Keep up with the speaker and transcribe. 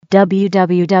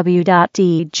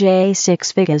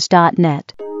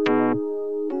www.dj6figgaz.net.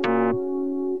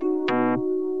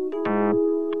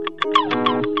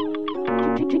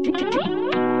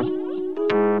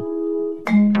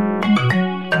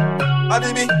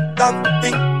 Adibi, dang,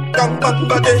 ding, dang, bang,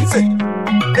 ba, de, say.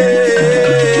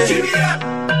 Hey,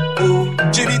 oh,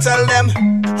 Jimmy tell them,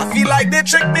 I feel like they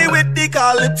tricked me with the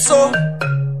calypso.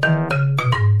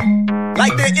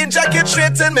 Like they inject it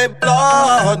straight in my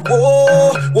blood.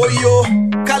 Whoa, whoa, yo.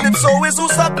 Calypso is who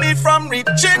stopped me from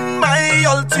reaching my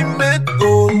ultimate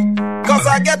goal. Cause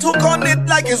I get hooked on it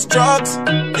like it's drugs.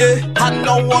 Yeah, and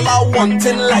now all I want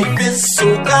in life is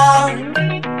soca.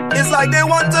 It's like they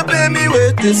want to pay me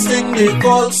with this thing they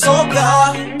call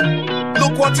soca.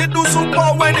 Look what it do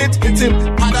super when it hit him.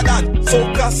 Harder than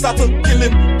soca start to kill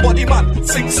him. Body man,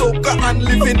 sing soca and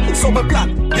living. So my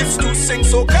plan is to sing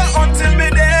soca until me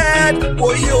dead.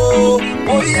 Oh yo,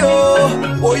 oh yo,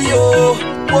 oh yo,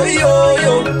 oh yo,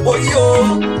 yo, oh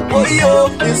yo, oh yo.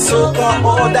 It's soca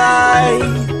or die.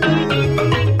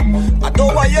 I know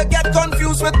why you get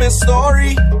confused with my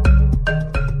story.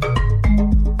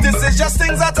 This is just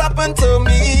things that happen to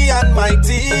me and my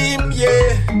team,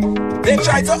 yeah. They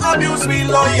try to abuse me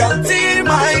loyalty,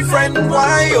 my friend,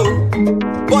 why, oh.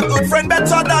 But good friend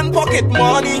better than pocket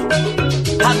money.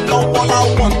 And now all I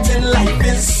want in life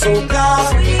is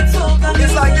soca.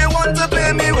 It's like they want to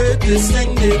pay me with this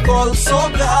thing they call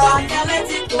soca.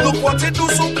 Look what it do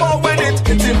super when it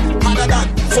hit him. Harder than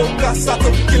soca start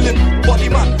to kill him. Body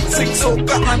man, sing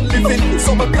soca and living.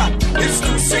 So my plan is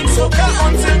to sing soca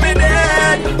until me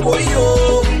dead. Oh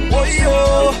yo, oh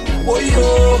yo, oh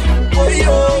yo, oh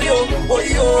yo, yo, oh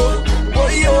yo, oh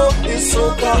yo. It's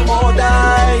soca or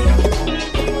die.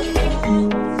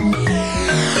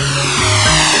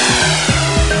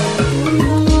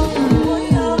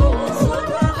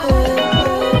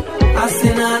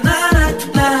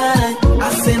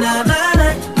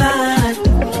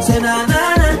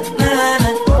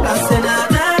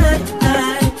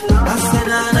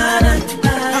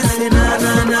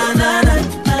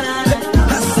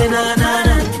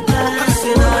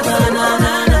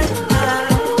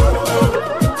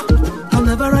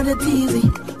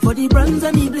 Brands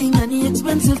and the bling and the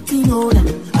expensive thing, oh,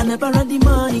 I never had the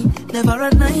money, never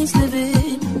had nice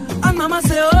living. And mama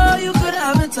say, oh, you could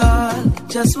have it all,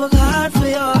 just work hard for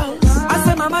yours. I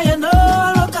say, mama, you know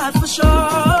I work hard for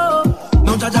sure.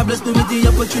 Now Jaja bless me with the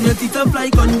opportunity to fly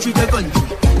country to country.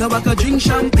 Now I could drink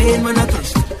champagne when I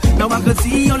thirst. Now I could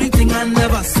see only thing I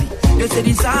never see. They say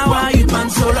this how I eat man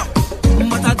so rough.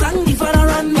 But I thank the father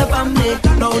and the family.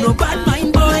 Now no bad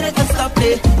mind boy they can stop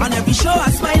play. On every show I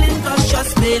smiling cause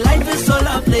trust me, life is so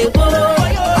lovely. Whoa,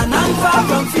 and I'm far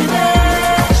from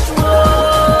finished.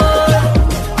 Whoa,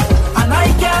 and I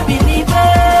can't believe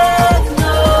it.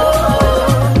 No,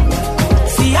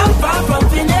 see I'm far from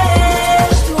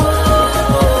finished.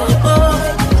 Whoa,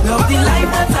 love the life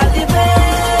that I live in.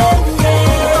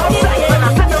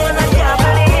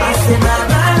 I say na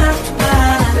na na na,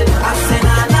 I say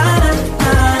na na na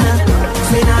na,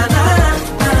 say na na na na,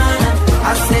 I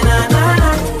say na na na na,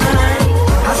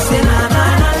 I say na na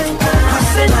na, I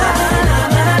say na na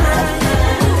na na,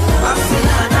 I say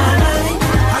na na na,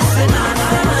 I say na na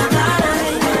na na.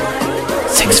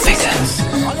 Syxx Figgaz.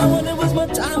 All I wanted was my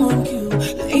time on cue.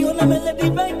 Lay on the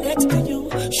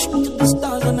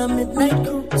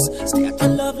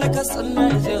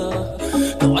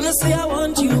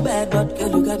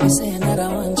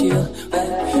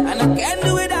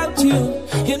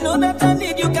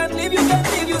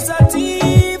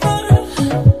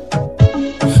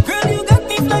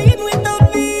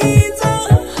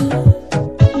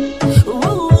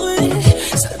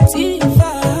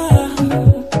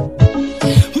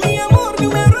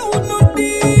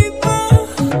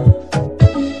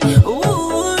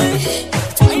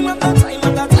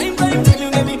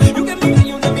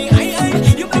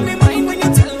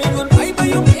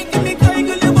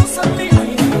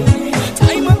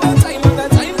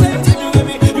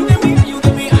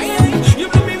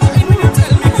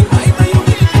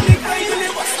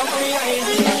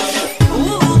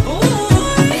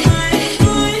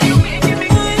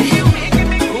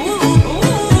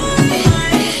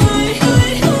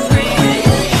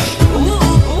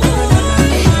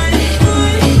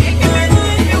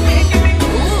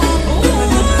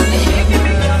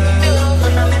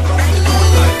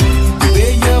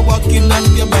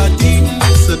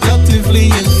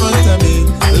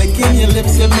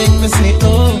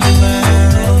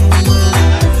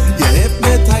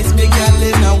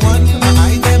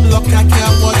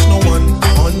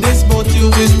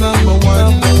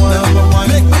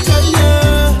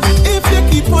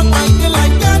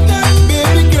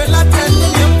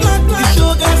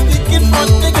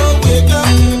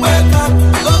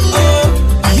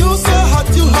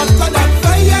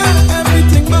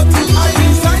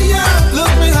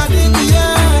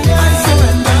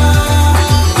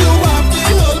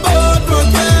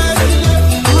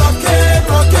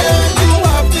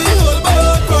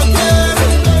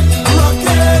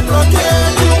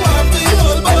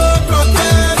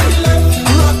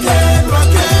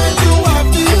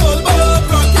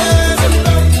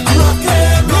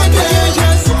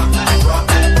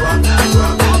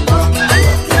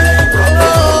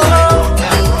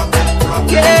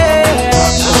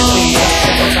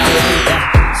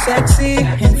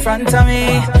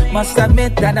must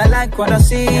admit that I like what I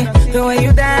see. The way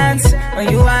you dance,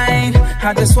 when you whine,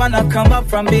 I just wanna come up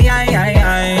from behind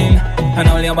and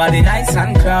hold your body nice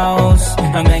and close,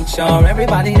 and make sure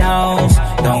everybody knows.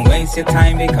 Don't waste your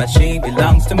time because she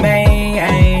belongs to me.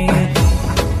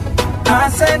 I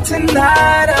said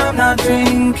tonight I'm not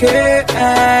drinking,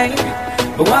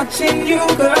 but watching you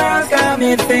girls got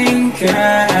me thinking.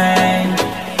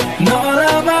 And all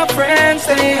of my friends,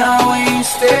 they are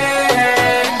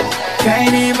wasted.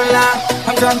 Can't even lie,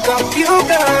 I'm drunk off you,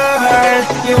 girl.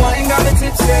 You ain't got me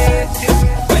tipsy.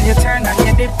 When you turn on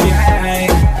your dip, yeah.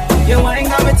 You ain't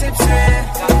got me tipsy.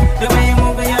 The way you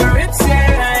move your hips,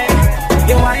 yeah.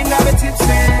 You ain't got me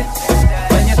tipsy.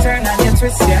 When you turn on your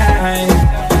twist, yeah.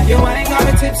 You ain't got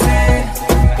me tipsy.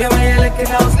 The way you licking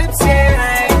those lips,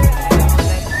 yeah.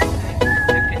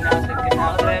 Licking those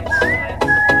lips.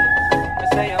 I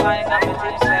say you ain't got me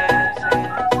tipsy.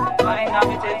 You ain't got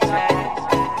me tipsy.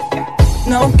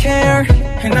 No care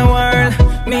in the world,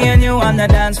 me and you on the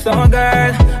dance floor,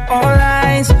 girl. All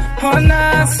eyes on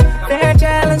us, they're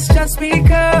jealous just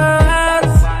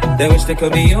because they wish they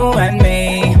could be you and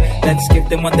me. Let's give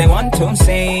them what they want to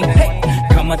see. Hey,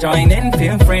 come on, join in,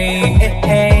 feel free. Hey,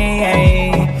 hey,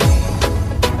 hey.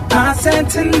 I said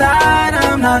tonight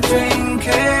I'm not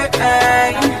drinking,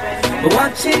 but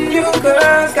watching you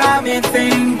girls got me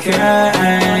thinking.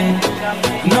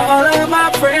 And all of my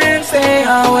friends, they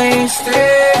are wasted.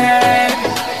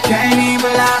 Can't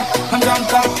even lie, I'm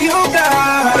drunk off you,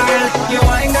 girl. You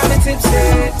ain't got me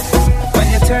tipsy. When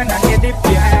you turn on your dip,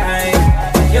 yeah.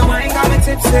 You ain't got me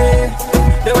tipsy.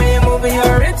 The way you move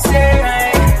your hips,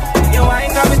 yeah. You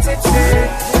ain't got me tipsy.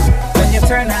 When you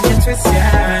turn on your twist,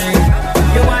 yeah.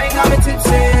 You ain't got me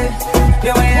tipsy. The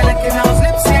way you licking those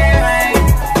lips, yeah.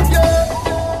 You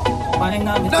ain't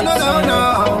got me tipsy.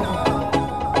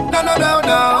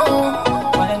 No.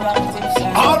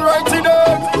 Alrighty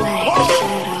then.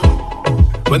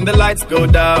 When the lights go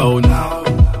down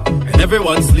and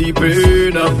everyone's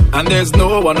sleeping and there's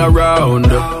no one around,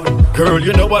 girl,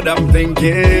 you know what I'm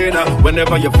thinking.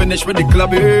 Whenever you finish with the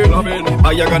clubbing,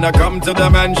 are you gonna come to the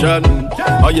mansion?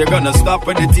 Are you gonna stop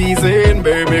with the teasing?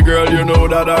 Baby girl, you know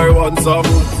that I want some.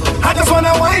 I just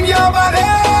wanna wind your body.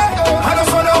 I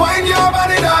just wanna wind your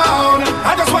body down.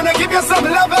 I just wanna give you some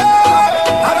love.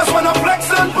 I just wanna flex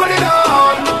and put it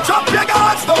on. Drop your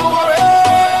guards, don't worry.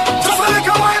 Just so you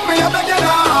can wind me, I beg you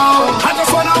now. I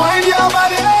just wanna wind your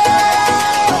body.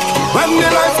 When the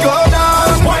lights go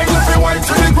down, wind your free wind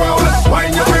to the ground.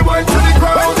 Wind your free wind to the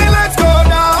ground. When the lights go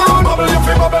down, bubble your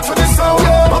free bubble to the sound.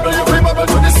 Bubble your free bubble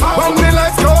to the sound. When the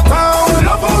lights go down,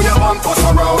 love how your bump push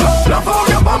around. Love how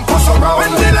your bump push around.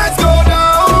 When the lights go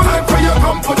down, time for you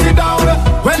come put it down.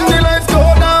 When the lights go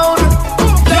down,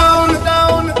 down,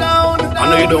 down, down. I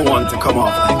know you don't want to come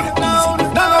off like that easy.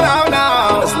 No.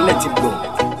 Just let it go.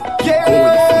 Yeah. Go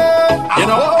with the flow. You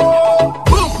know?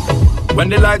 Boom. When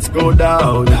the lights go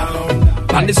down,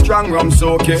 and the strong rum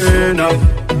soaking up.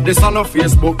 This on no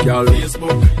Facebook, y'all.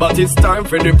 But it's time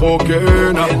for the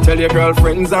poking. Tell your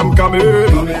girlfriends I'm coming.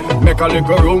 Make a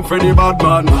little room for the bad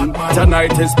man.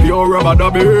 Tonight is pure rubber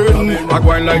dubbing. I'm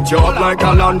going to light you up like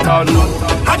a lantern.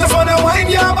 I just wanna wind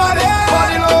your body.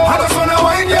 I just wanna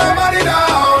wind your body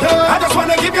down. I just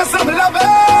wanna give you some love.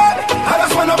 I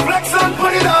just wanna flex and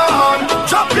put it on.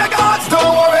 Drop your guards,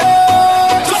 don't worry.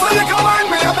 Just so you can wind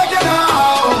me, I beg you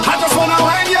now. I just wanna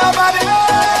wind your body.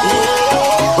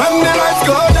 When the lights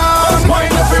go down,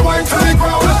 wind your free wind to the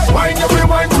ground. Wind your free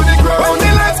wind to the ground. When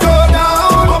the lights go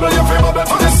down, bubble your free bubble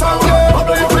to the sound.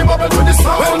 Bubble your free bubble to the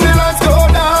sound. When the lights go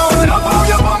down, love how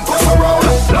your bump push around.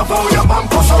 Love how your bump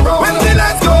push around. When the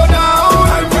lights go down,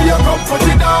 time for you come put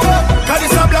it down. Cause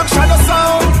it's a black shadow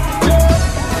sound.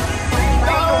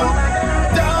 Down,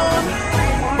 down.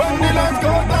 When the lights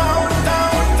go down,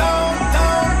 down, down,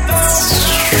 down, down.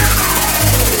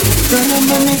 Girl, I'm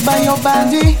amazed by your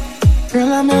body.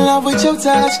 Girl, I'm in love with your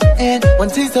touch. And one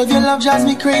taste of your love drives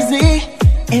me crazy.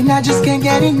 And I just can't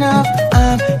get enough.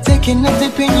 I'm taking a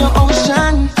dip in your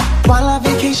ocean while I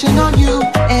vacation on you.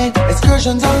 And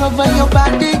excursions all over your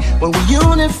body. When we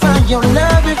unify your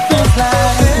love, it feels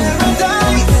like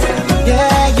paradise.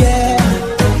 Yeah, yeah.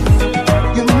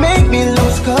 You make me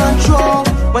lose control.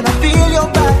 When I feel your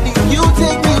body, you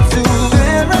take me to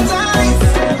paradise.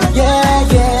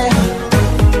 Yeah, yeah.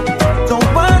 Don't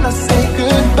wanna say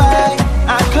goodbye.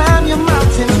 I climb your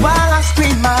mountains while I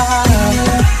scream my heart.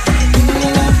 Give me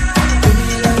your love, give me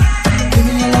your love, give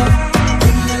me your love,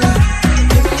 give me your love,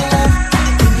 give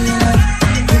me your love,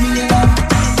 give me your love,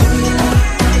 give me your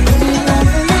love, give me your love, give me your love,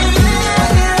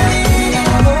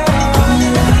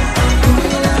 give me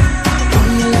your love,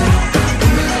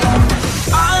 give me your love.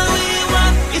 All we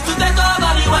want is to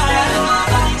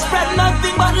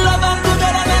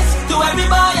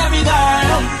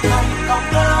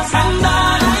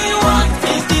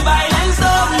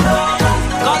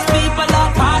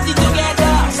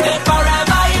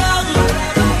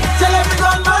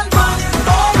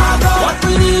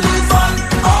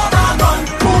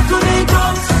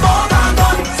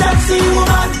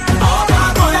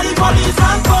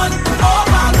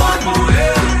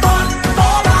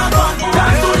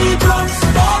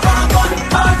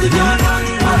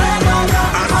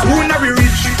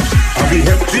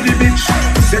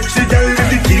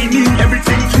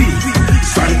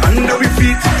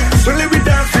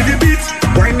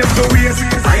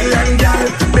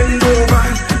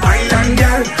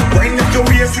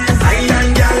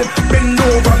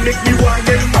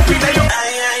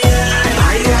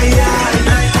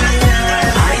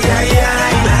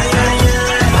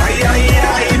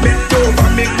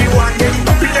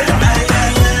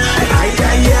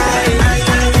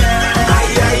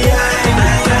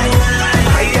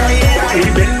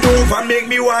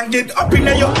me want get up in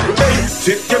your face.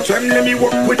 Take your time, let me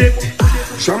walk with it.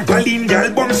 Trampoline, girl,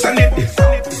 bounce on it.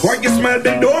 Why you smile,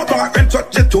 bend over and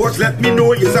touch your toes. Let me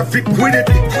know you're a freak with it.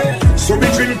 So we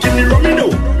drinking the rum, you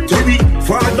know. Till we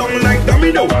fall down like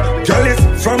domino. Girl,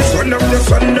 it's from sun up to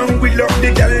sundown. We love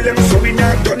the girl, them so we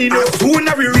not done enough. Soon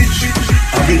as we reach,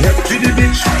 I'll be head to the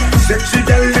beach. Sexy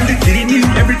girl in the bikini,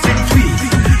 everything sweet.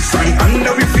 Sand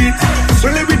under we feet,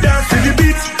 so let me dance to the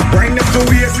beat. Wind up the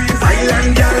waist,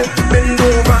 island girl, bend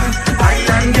over.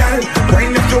 Island girl,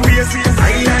 wind up the waist,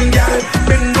 island girl,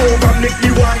 bend over. Make me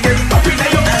want get up in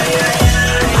your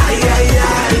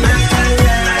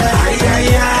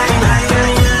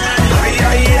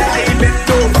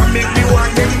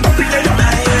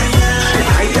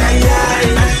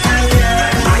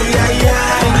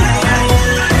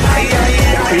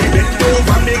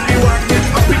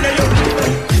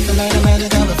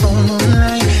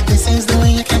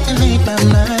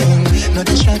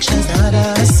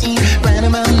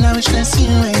just you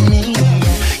and me.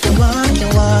 You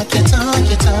walk, you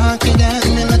talk, you got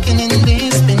me looking in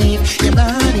disbelief. Your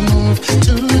body move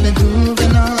to the groove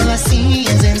and all I see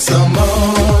is in slow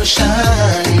motion.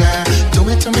 Do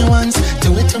it to me once,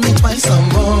 do it to me twice, slow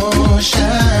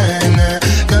motion.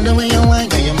 Girl, the way you whine,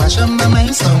 girl, you mash up my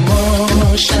mind, slow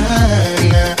motion.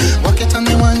 Walk it on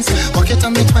me once, walk it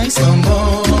on me twice, slow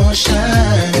motion.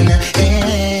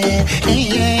 Hey, hey,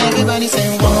 hey, everybody say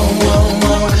whoa, whoa,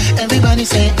 whoa. Everybody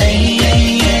say hey,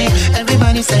 hey, hey.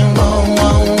 Everybody say whoa,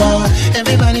 whoa, whoa.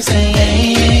 Everybody say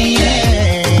hey, hey,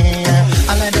 hey.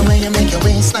 I like the way you make your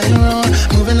waistline roll,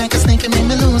 moving like a snake, you make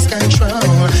me lose control.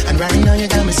 And right now you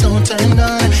got me so turned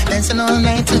on, dancing all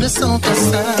night to the soca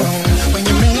sound. When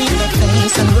you make that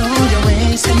face and roll your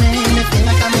waist, you make me feel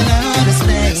like I'm in outer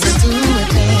space. So do it,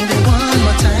 baby, one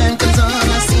more time, 'cause all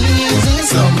I see is in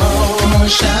slow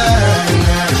motion.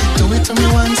 Do it to me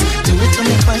once, do it to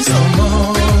me twice, slow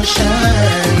motion.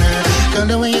 Girl,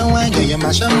 the way you whine, girl, you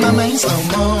mash up my mind, slow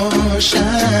motion.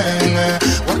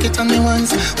 Walk it on me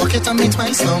once, walk it on me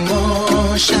twice, slow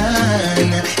motion.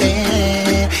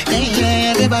 Hey, hey, hey,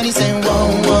 everybody say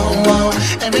whoa, whoa, whoa.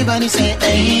 Everybody say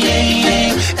hey, hey,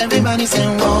 hey. Everybody say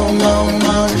whoa, whoa,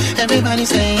 whoa. Everybody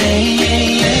say hey,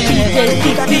 hey, hey.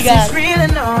 Figgaz is real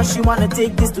and all. She wanna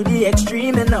take this to the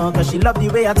extreme and all, 'cause she love the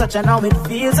way I touch her, now it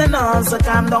feels and all. So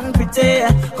calm down, pretty.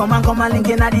 Come on, link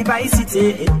in a device,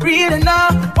 it real and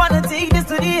all. Wanna take this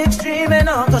to the extreme and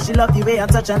all, 'cause she love the way I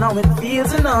touch her, now it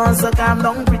feels and all. So calm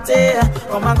down, pretty.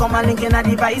 Come on, link in a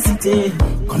device,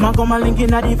 Come on, link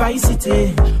in a device,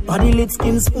 Body lit,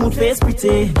 skin smooth, face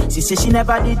pretty. She say she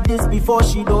never did this before,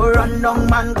 she don't run down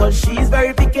man, 'cause she's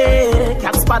very picky.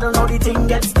 Caps paddle, now the thing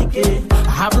gets sticky.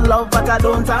 I have love, but I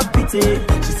don't have pity.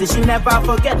 She say she never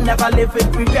forget, never live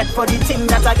with regret for the thing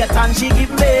that I get and she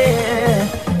give me.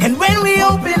 And when we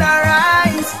open our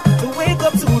eyes to wake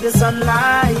up to the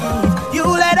sunlight, you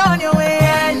let on your way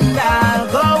and I'll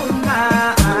go with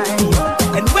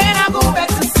mine. And when I go back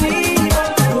to sleep,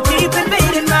 you keep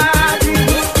invading my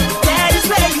dreams. That is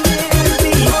where you will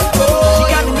be. Oh, she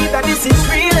can't believe that this is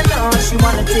real and all. She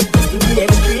wanna take this to the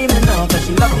extreme and all, 'cause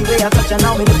she love the way I touch her,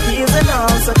 now it feels and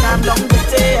all. So calm down,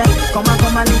 pretty. Come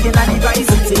on, link in a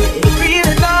device, real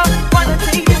and all. Wanna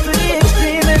take this to the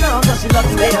extreme and all, 'cause she love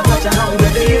the way I touch her, now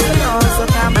it feels and all. So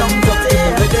calm down, pretty.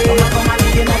 Come on,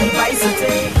 link in a device,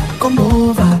 Come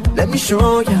over, let me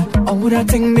show ya. All that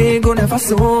thing me go never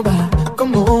sober.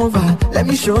 Come over, let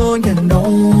me show ya, no.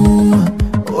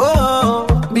 Oh,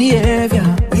 behavior,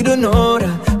 we don't know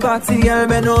that. Party girl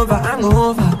bend over,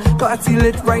 hangover. Party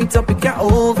lit right up, it get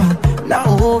over. Now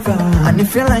over. And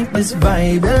if you like this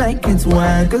vibe, you like it's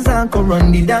wild, 'cause alcohol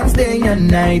run the dance day and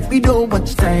night. We don't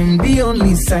watch time, the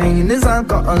only sign is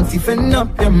alcohol stiffen up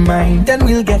your mind. Then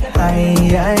we'll get high.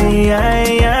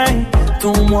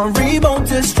 Don't worry about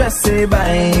the stress, say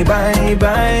bye, bye,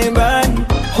 bye, bye.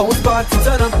 House party,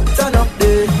 turn up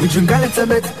there. We drink a little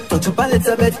bit, touch up a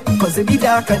little bit, 'cause it be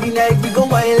dark and the night we go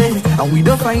wild, and we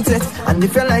don't fight it. And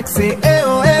if you like, say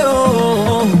ayo, ayo.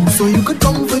 So you could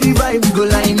come for the vibe, we go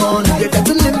line on. You got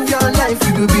to live your life,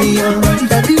 you could be young.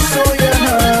 That is so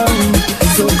young.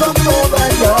 So come over,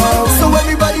 y'all. So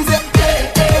everybody say hey,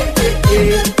 hey, hey,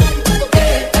 hey.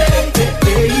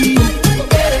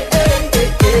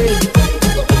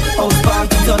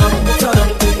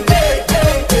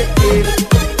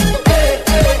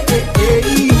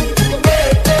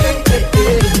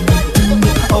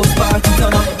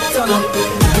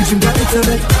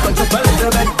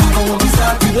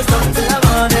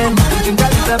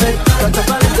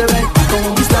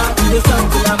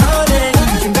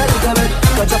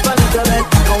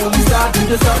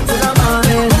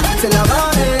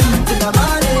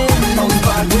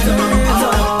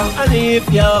 And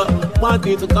if you want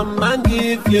me to come and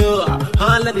give you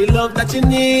all of the love that you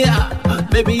need.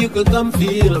 Maybe you could come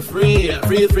feel free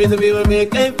to be with me,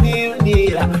 can feel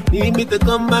need. Need me to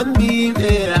come and be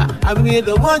there. I'll be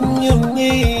the one you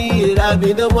need. I'll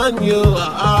be the one you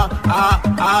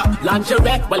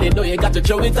lingerie, well you know you got to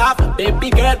show it off. Baby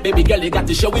girl, you got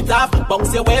to show it off.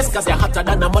 Bounce your waist, cause you're hotter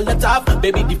than a Molotov.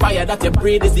 Baby, the fire that you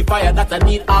breathe is the fire that I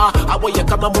need. I want you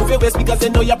come and move your waist because you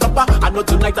know you're proper. I know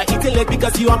tonight I eat it late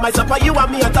because you are my supper. You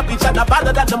and me on top each other,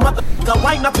 better than the mother. Can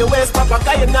wind up your waist, papa,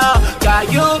 can you now?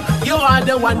 Cause you are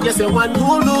the one, yes, the one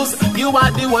who lose. You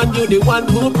are the one, you the one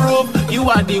who prove. You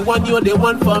are the one, you're the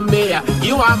one for me.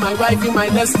 You are my wife, you my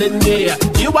destiny.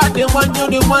 You are the one, you're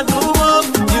the one who move.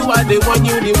 You are the one,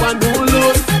 you're the one who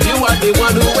lose. You are the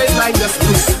one who waits like just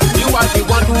loose. You are the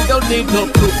one who don't need no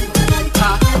proof.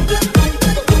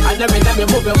 And every time you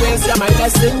move your waist, you're my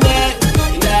destiny.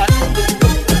 Yeah,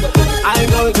 I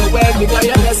know you can wear me, now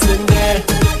you're destiny.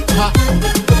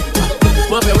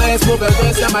 Move your waist,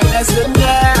 you're my destiny.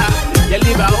 You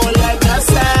live a whole life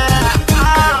yourself.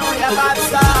 Oh, you're bad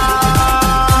stuff.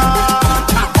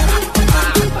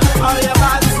 Oh, you're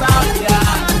bad stuff, yeah.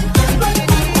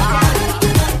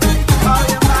 Oh,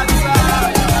 you're bad stuff.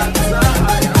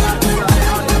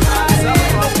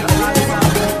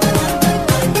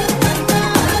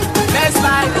 Next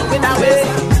line, looking away.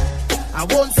 I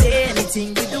won't say anything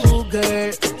you do,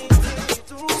 girl.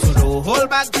 So don't hold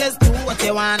back, just do what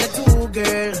you wanna do,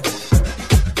 girl.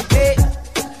 Hey,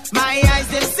 my eyes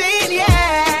them saying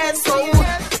yes, so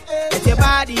let your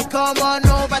body come on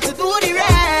over to do the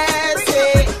rest.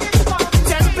 Hey,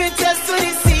 temperatures to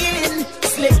the ceiling,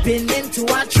 slipping into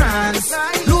a trance.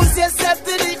 Lose yourself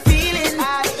to the feeling,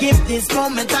 give this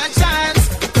moment a chance.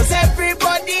 Cause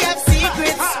everybody have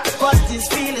secrets, but this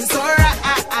feeling so right.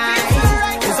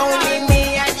 It's only me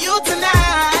and you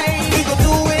tonight. We gon'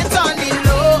 do it on the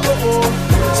low,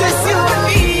 just you and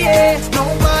me, yeah.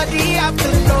 Nobody have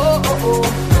to know.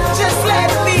 Just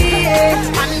let me,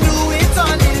 yeah, and do it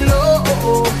on the low.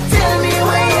 Tell me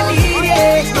where you need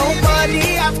it. Nobody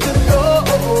have to know.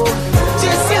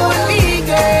 Just you and me,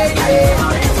 girl, yeah.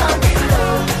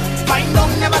 Wine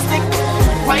don't never stick.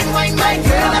 Wine, my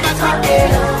girl, never stick,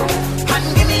 yeah. And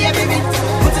give me every bit.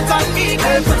 Put it on me,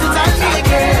 girl, put it on me,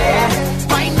 girl.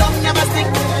 Wine don't never stick.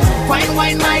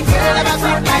 Wine, my girl, never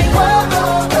stick. Like, whoa,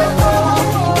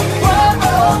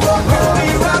 Let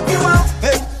me rock you out.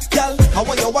 Hey, girl, I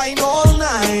want your wine all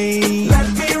night. Let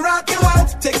me rock you out.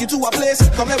 Take you to a place,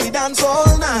 come let me dance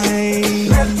all night.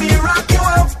 Let me rock you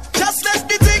out. Just let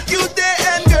me take you there,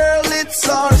 and girl, it's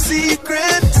our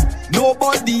secret.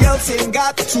 Nobody else ain't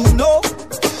got to know.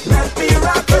 Let me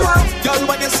rock you out. Girl,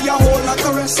 when you see a whole lot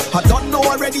of rest, I don't know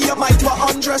already, you might want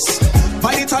undress.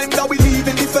 By the time that we leave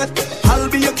in the fete, I'll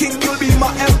be your king, you'll be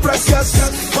my empress, yes.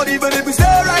 But even if we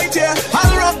stay right here,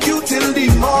 I'll rock you till the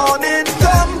morning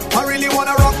come. I really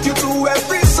wanna rock you to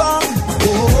every song. I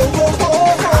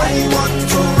want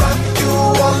to rock you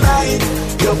all night.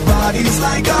 Your body's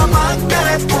like a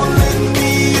magnet pulling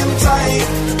me in tight.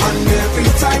 And every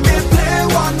time they play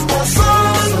one more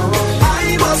song,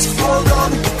 I must fall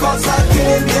down, cause I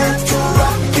came here to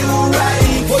rock you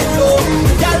right.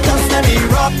 Girl, just let me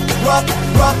rock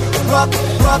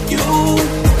you.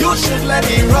 You should let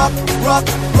me rock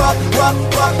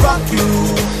you.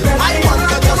 I want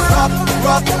to just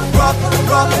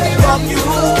rock you.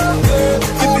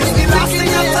 If it's the last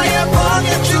thing I tell you, I'll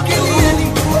get you killed.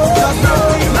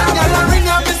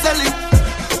 Just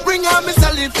ring out me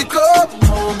selling to go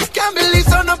home. Can't believe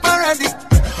son up already,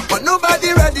 but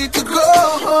nobody ready to go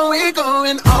home. We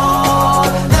going all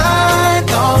night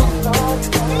long.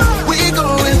 We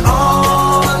going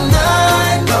all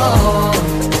night long.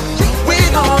 We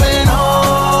going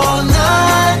all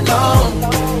night long.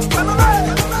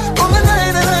 All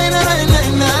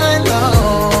night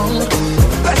long.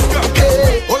 Let's go.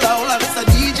 Hey, hola, Mr.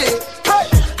 DJ.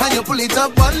 Can you pull it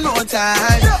up one more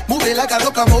time? Move it like a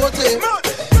locomotive.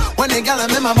 When the gal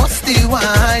and my musty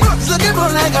wine, looking for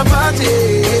like a party.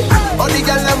 All the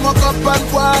gal them walk up and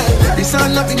quiet. The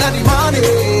sun up in the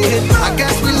morning. I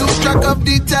guess we lose track of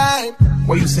the time.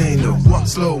 What you saying though? What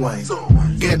slow wine?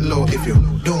 Get low if you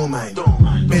don't mind.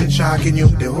 Been sharking you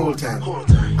the whole time,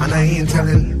 and I ain't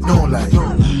telling no lie.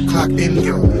 Clock in,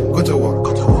 girl, go to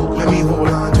work. Let me hold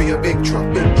on to your big truck.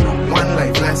 One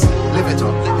life, let's live it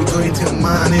up. We going till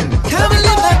morning. Can't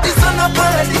believe that the sun up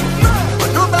already,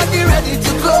 but nobody ready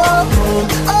to go home.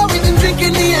 Oh, we been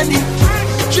drinking the Henny.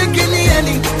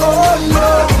 Oh no,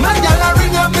 my gal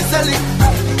ring out me selling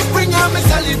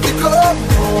to go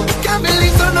home. Can't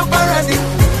believe sun up already,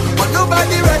 but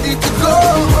nobody ready to go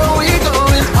home. We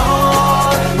going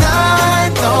all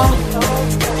night long.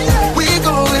 We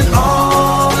going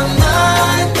all night.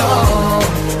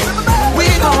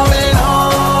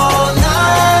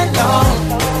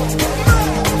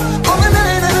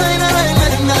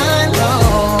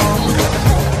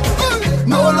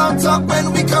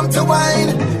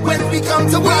 come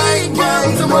to wine,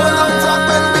 wine. Tomorrow don't talk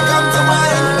when we come to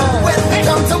wine. When we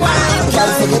come to wine, girl,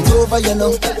 say it over, you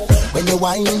know. When you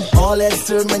whine, all heads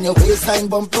turn when your waistline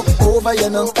bump look over, you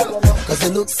know. Cause you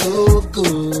look so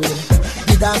good.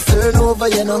 The dance turn over,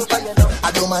 you know.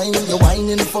 I don't mind you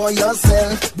whining for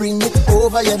yourself. Bring it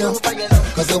over, you know.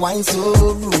 Cause you whine so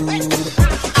rude.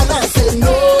 And I say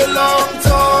no long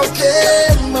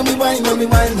talking. When we whine, when we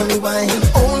whine, when we whine.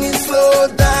 Only slow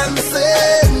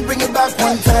dancing. Bring it back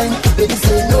one time. Baby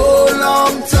say no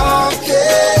long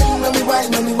talking. When we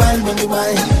whine, when we whine, when we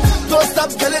whine. Don't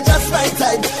stop, girl, you just right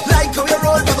time. Like how you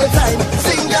roll double time.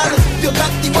 Sing, girl, you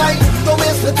got the wine. Don't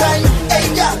waste the time. Hey,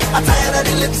 girl, I'm tired of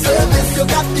the lip service. You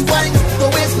got the wine.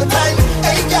 Don't waste the time.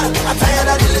 Hey, girl, I'm tired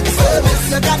of the lip service.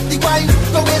 You got the wine.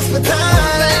 Don't waste the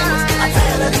time. I'm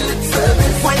tired of the lip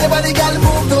service. Why your body, girl,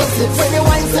 move those hips. When you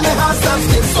wine, see my heart stop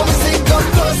skip. So me say, come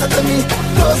closer to me,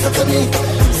 closer to me.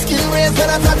 Skin raise when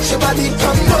I touch your body.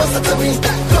 Come closer to me,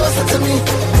 closer to me.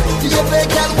 You play,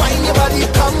 girl, wine your body.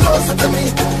 Come closer to me,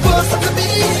 closer to me.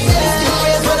 Yeah. Skin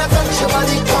raise when I touch your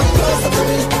body. Come closer to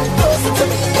me, closer to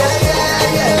me. Yeah,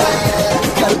 yeah,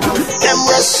 yeah. Them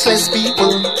restless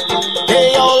people,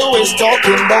 they always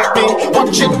talking about me,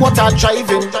 watching what I'm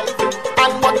driving,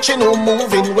 and watching who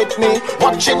moving with me,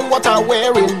 watching what I'm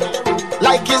wearing,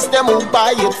 like it's them who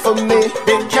buy it for me.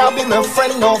 They can't be my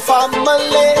friend or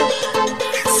family.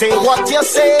 Say what you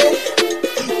say,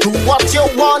 do what you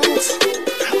want.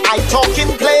 I talk in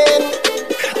plain,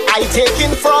 I take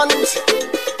in front.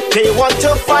 They want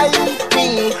to fight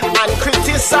me and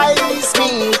criticize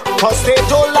me, cause they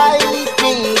don't like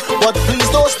me. But please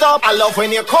don't stop. I love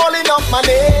when you're calling up my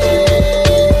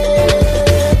name,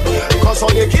 cause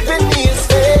all you're giving me is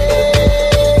fame.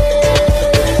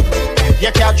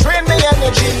 You can't drain my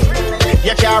energy,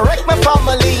 you can't wreck my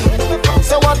family.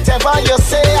 So whatever you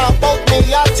say about me,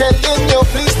 I'm telling you,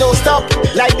 please don't stop.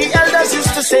 Like the elders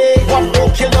used to say, what no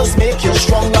killers make you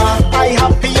stronger. I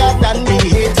happier than the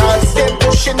haters. They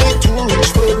pushing me to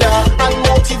reach further and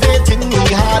motivating me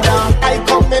harder. I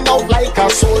coming out like a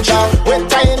soldier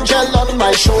with an angel on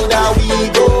my shoulder.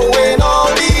 We going all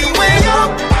the way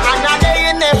up, and a day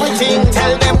in everything.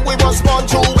 Tell them we was born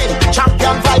to win.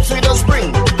 Champion vibes with us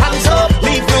bring. Hands up,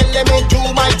 leave me, let me do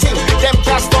my thing. Them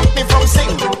can't stop me from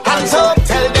sing. Hands up,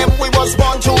 tell them we was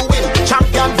born to win.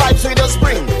 Champion vibes with us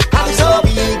bring. Hands up,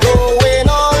 we going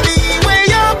all the way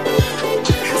up.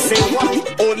 Say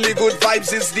what? Only good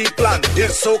vibes is the plan.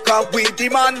 It's soca we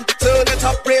demand. Turn it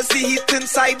up, raise the heat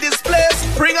inside this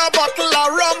place. Bring a bottle of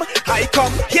rum. I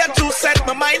come here to set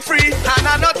my mind free, and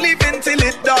I'm not leaving till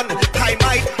it done. I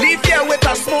might leave here with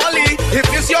a smallie. If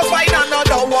it's your find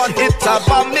another one, it's a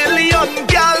million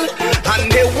gal,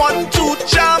 and they want to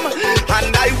jam.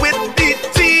 And I with the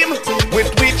team, with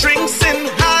we drinks in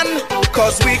hand,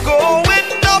 cause we going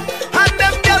up, and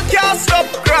them gal can't stop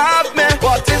grab me.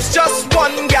 But it's just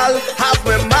one gal have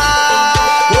me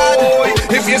mad. Boy,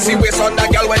 if you see waist on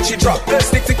that gal when she drop,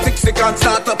 stick, tick, tick, stick and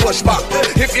start to push back.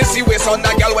 If you see waist on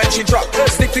that gal when she drop,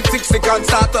 stick, tick, tick, stick and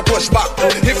start to push back.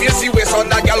 If you see waist on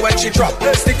that gal when she drop,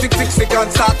 stick, tick, tick, stick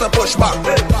and start to push back.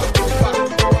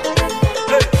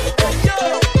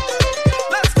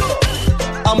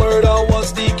 A murder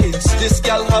was the case. This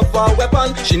gal have a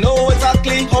weapon. She know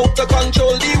exactly how to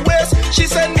control the waist. She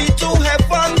send me to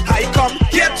heaven. I come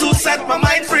here to set my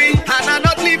mind free, and I'm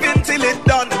not leaving till it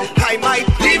done. I might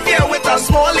leave here with a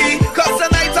smallie, cause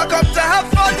tonight I come to have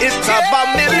fun. It's a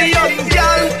million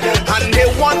gal, and they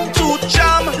want to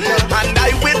jam. And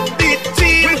I with the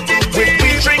team, with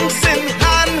the drinks in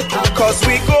hand, cause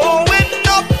we going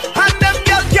up, and them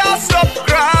gal can't stop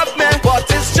grab me. But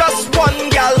it's just one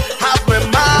gal have me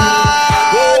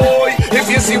mad. Boy, if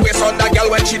you see waist on that gal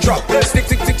when she drop, stick,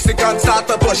 tick, tick, stick and start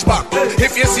to push back.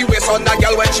 If you see waist on that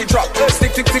gal when she drop,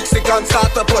 stick, tick, tick, stick and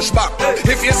start to push back.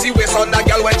 If you see waist on that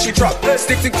gal when she drop,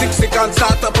 stick, tick, tick, stick and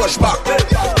start to push back.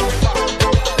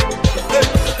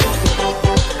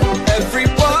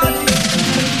 Everybody,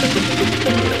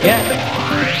 yeah.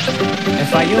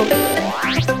 If I you,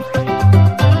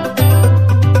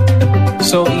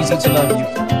 so easy to love you.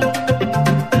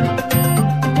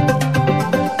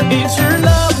 It's your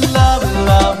love, love,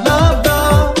 love, love,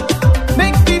 love.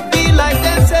 Make me feel like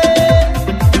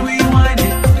dancing. Do we wind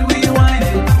it? Do we wind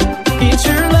it? It's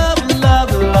your love,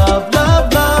 love, love,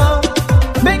 love, love.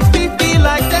 Make me feel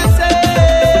like dancing.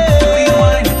 Do we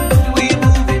wind it? Do we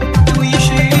move it? Do we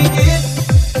shake it?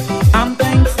 I'm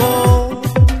thankful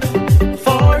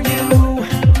for you.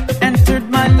 Entered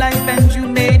my life and you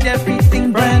made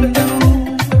everything brand new.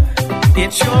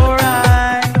 It's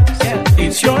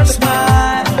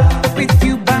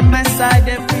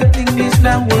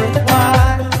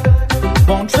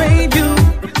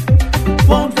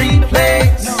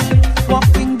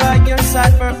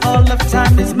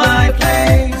time is my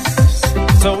place.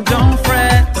 So don't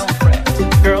fret,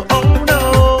 girl, oh no.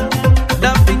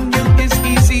 Loving you is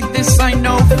easy, this I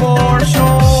know for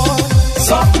sure.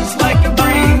 Soft is like a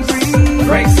breeze,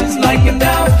 grace is like a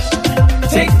dove.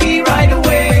 Take me right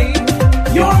away,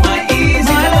 you're my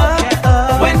easy love.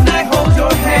 When I hold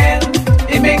your hand,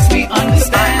 it makes me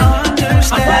understand.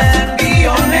 I'm glad to be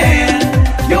your man.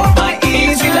 You're my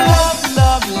easy love.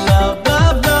 Love, love,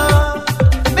 love, love.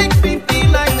 Make me feel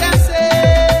like I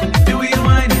said. Do you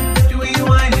want it? Do you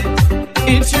want it?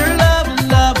 It's your love,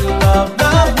 love, love,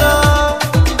 love, love.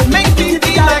 Make me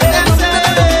feel like I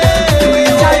said. Do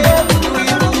you want it? Do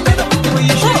you want it? Do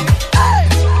you want it?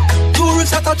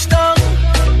 Tourists are touchdown.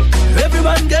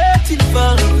 Everyone get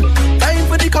involved. Time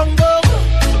for the Congo.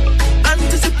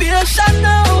 Anticipation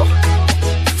now.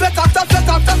 Fet after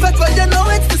fet, well you know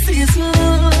it's the season.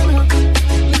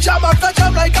 Jam after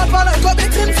jam like a ball and go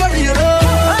beating for you. I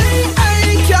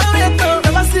can't wait now.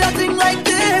 Never see a thing like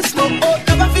this. No, oh,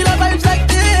 never feel a vibes like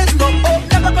this. No, oh,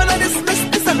 never gonna dismiss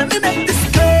this and let me make this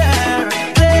clear.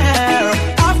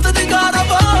 After the God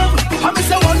above, I miss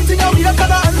one thing out here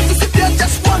gonna anticipate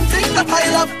just one thing that I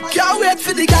love. Can't wait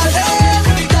for the girl.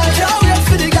 Can't wait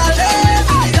for the girl.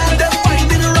 Them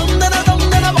winding around and around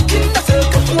and I'm walking the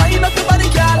circle. Wind up your body,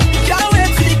 girl. Can't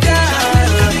wait for the girl.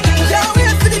 Can't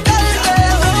wait for the girl.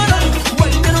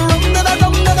 Winding around and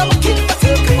around and I'm walking the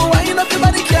circle. Wind up your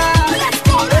body, girl. Let's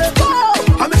go, let's go.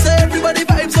 I miss everybody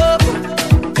vibes up.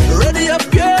 Ready up,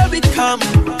 here we come.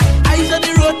 Eyes on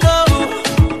the road now.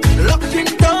 Locking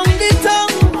down the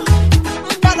tongue.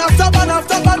 Ban after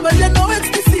ban, but you know it's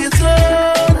the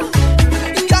season.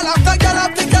 Girl after girl,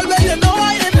 well you know I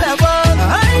ain't heaven. I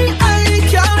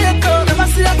can't wait to never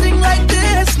see a thing like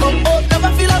this. No, oh,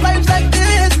 never feel a vibes like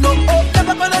this. No, oh,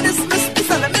 never gonna dismiss this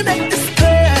and let me make this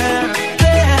clear.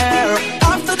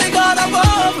 After the God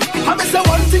above, I miss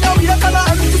one thing out here gonna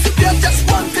anticipate just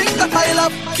one thing that I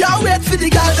love. Can't wait for the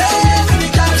girl.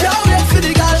 Can't wait for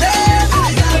the girl.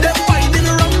 Them winding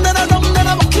around and around and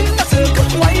I'm walking the circle.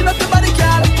 Wind up your body,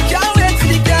 girl. Can't wait for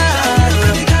the girl.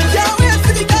 Can't wait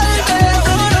for the girl.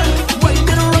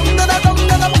 Winding around and around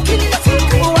and I'm walking the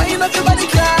circle. Wind up your body,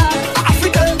 girl.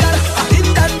 African girl,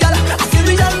 Indian girl,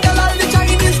 Syrian girl, all the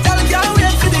Chinese girl. Can't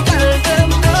wait for the girl, them.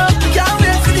 Can't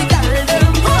wait for the girl,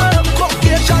 them.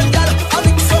 Caucasian girl, a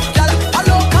mix-up girl, a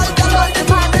local girl, all the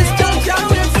finest girl. Can't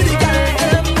wait for the girl,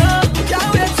 them. Can't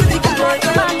wait for the girl,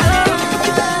 them.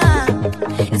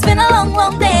 It's been a long,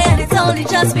 long day and it's only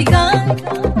just begun.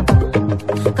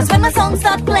 Cause when my songs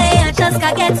start playing, I just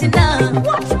can't get enough.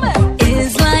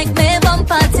 It's like my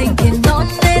bumper thinking on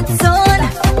its own.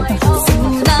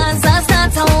 Soon as I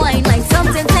start to whine like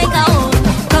something take a hold.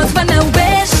 Cause when the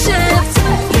way shifts,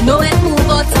 you know it move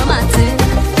automatic.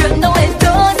 You know it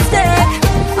don't stick.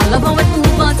 I love how it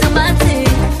move automatic.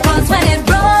 Cause when it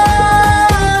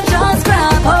rolls, just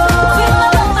grab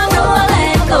hold. Don't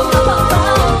let go.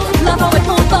 Love how it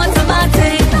move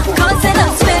automatic. Cause it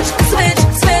does switch.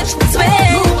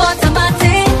 Move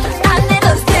automatic. And it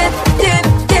does dip.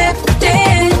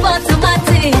 Move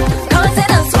automatic. Cause it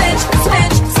does switch.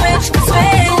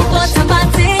 Move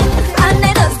automatic. And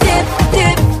it does dip.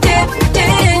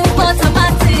 Move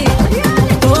automatic.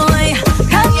 Boy,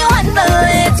 can you handle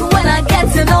it when I get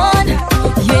it on?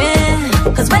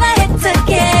 Yeah. Cause when I hit the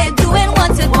gear, doing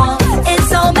what it wants. It's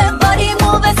so my body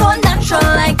moving so natural,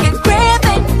 like it's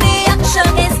craving the action.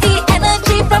 It's the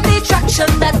energy from the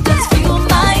traction that does fuel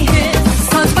my hips.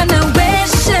 Cause when the way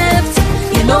shifts,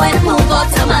 you know it move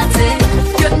automatic.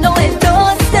 You know it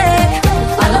don't stick.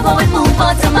 I love how it move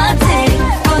automatic.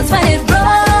 Cause when it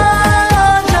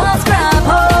rolls, just grab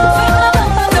hold.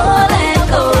 Don't let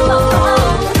go.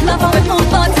 Love how it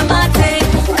move automatic.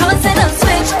 Cause it does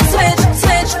switch.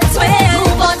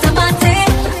 Move automatic.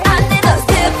 And it does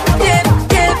dip.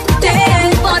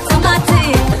 Move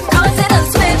automatic. Cause it does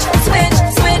switch. Move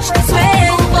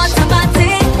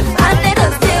automatic. And it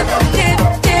does dip.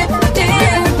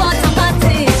 Move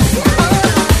automatic.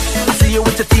 I see you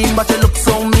with your team, but you look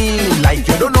so mean. Like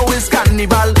you don't know it's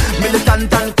carnival.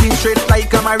 Militant and clean, straight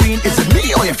like a marine. Is it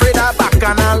me or you afraid of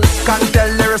bacchanal? Can't tell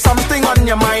there is something on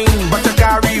your mind, but you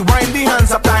can't rewind the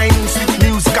hands of time. Sweet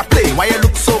music I play, why you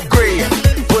look so grey?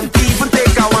 Won't even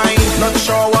take a wine. Not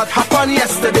sure what happened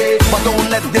yesterday, but don't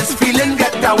let this feeling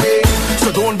get away.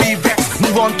 So don't be vexed,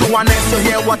 move on to one next. So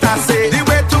hear what I say. The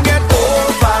way to get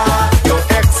over your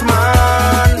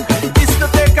ex-man is to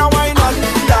take a wine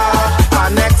under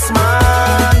an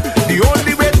ex-man. The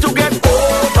only way to get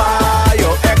over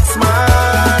your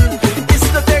ex-man is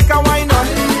to take a wine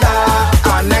under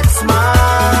an ex-man.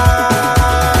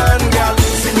 Girl,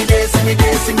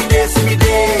 see me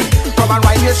day. Come and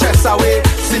wipe your stress away.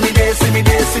 See me there, see me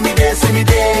there, see me there, see me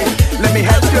there. Let me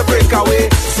help you break away.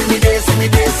 See me there, see me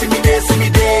there, see me there, see me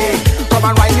there. Come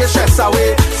and wind your stress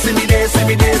away. See me there, see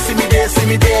me there, see me there, see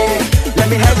me there. Let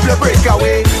me help you break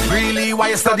away. Really, why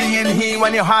you studying here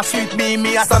when your heart sweet me?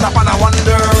 Me, I stand up and I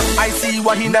wonder. I see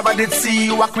what he never did see.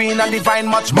 You a queen and divine,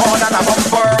 much more than a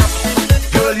bumper.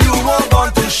 Girl, you were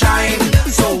born to shine.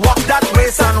 So walk that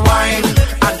waist and wine.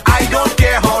 And I don't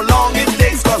care how long it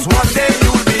takes, cause one day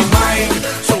you'll be mine.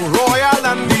 So royal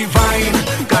and divine,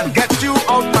 can't get you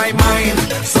out my mind.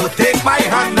 So take my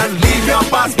hand and leave your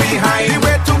past behind. The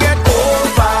way to get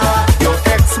over your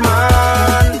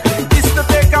ex-man is to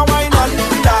take a wine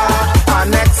under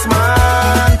an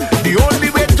ex-man. The only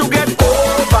way to get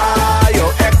over your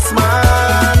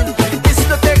ex-man is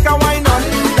to take a wine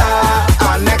under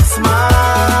an ex-man.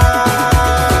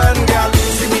 Girl,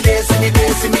 see me there, see me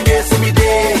there, see me there, see me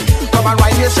there. Come and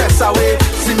wind your stress away.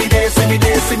 See me there, see me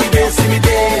there, see me there, see me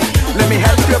there. Let me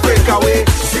help you break away.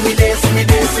 See me there, see me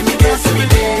there, see me there, see me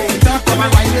there. Come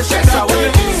and wind your stress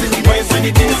away. See me there, see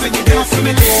me there, see me there, see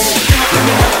me there. Let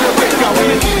me help you break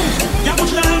away. You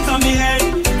put your hands on me head,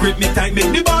 grip me tight, make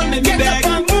me ball, make me beg.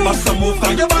 Bust some move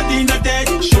from your body in the dead.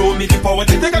 Show me the power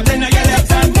to take up 10 of your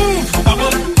legs and move.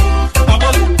 Bubble,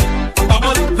 bubble,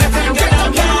 bubble. Let's get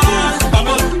down, yeah.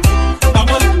 Bubble,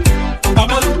 bubble,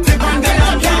 bubble. Tip and get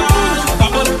down, yeah.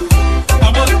 Bubble,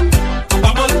 bubble,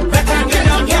 bubble. Let's get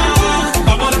down, yeah.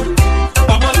 Bubble,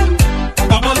 bubble,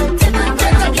 bubble. Tip and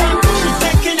get down, yeah. She's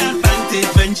taking advantage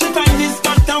when she find this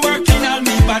spot and working on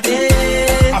me body.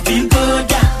 I feel good,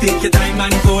 yeah. Take your time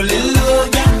and go little low,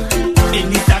 yeah. In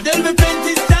the saddle with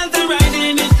plenty styles and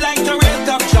riding it like a real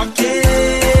top jockey.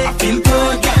 I feel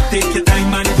good, yeah. Take your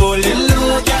time and go little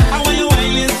low, yeah. I want you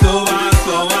whining slower,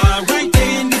 slower. Right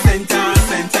there in the center,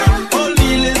 center. Hold me a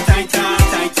little tighter,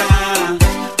 tighter.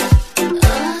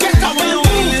 Yeah, I want you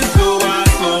whining slower,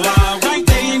 slower. Right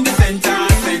there in the center,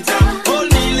 center. Hold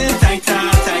me a little tighter,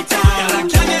 tighter. Girl, I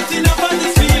can't get enough of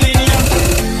this feeling,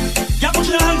 yeah. Yeah, put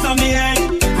your hands on me head,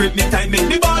 grip me tight, make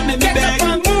me ball, make me beg.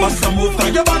 Bust some move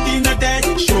from your body in the dead.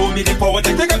 Show me the power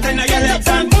to take up 10 of your legs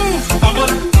and move.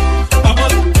 Bubble,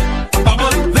 bubble,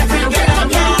 bubble. Let's get down,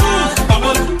 yeah.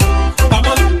 Bubble,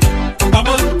 bubble,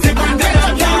 bubble. Tip and get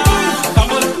down, yeah.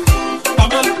 Bubble,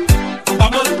 bubble,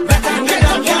 bubble. Let's get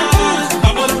down, yeah.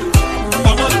 Bubble,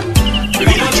 bubble,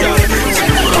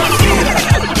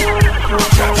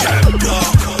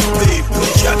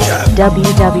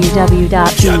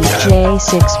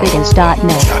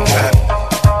 www.dj6figgaz.net.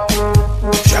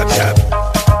 Chap, chap.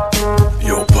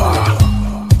 Yo, pa,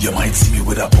 you might see me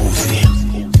with a posy.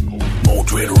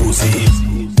 Mouth red rosy.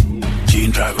 Jean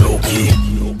drive low key.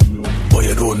 But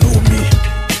you don't know me.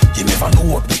 You never know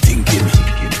what we thinking.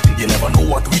 You never know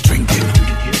what we drinking.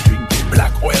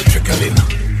 Black oil trickling.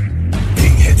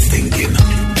 Pink head stinking.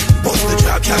 Bust the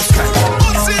jab, jab, skank.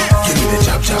 Give me the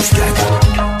jab, jab, skank.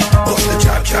 Bust the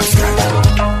jab, jab, skank.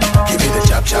 Give me the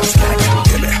jab, jab, skank.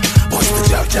 Give me. Bust the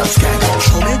jab, jab, skank.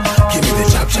 Show me. Give me the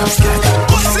jab, jab, skank.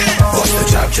 Bust the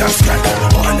jab, jab, skank.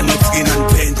 On the skin and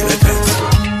paint in the pants.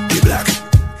 Be black,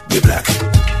 be black,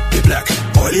 be black.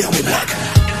 Oily and we black.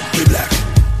 Be black,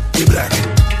 be black,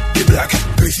 be black.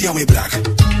 Greasy and we black.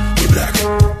 Be black,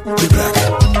 be black,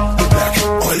 be black.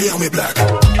 Oily and we black.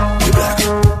 Be black,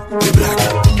 be black.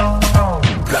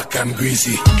 Black and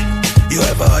greasy. You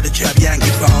ever heard the jab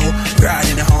Yankee phone?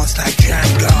 Riding a horse like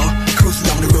Django. Cruising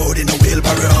down the road in a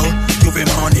wheelbarrow. Every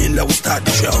morning, I will start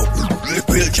the show. The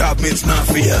real job means not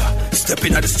for you.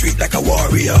 Stepping out the street like a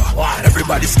warrior.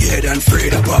 Everybody scared and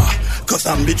afraid of her. Cause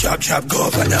I'm the jab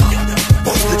governor.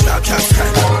 Bust the jab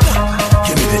skank.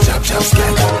 Give me the jab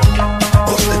skank.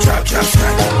 Bust the jab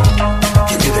skank.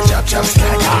 Give me the jab skank.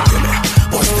 Give me.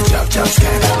 Bust the jab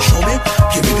skank. Show me.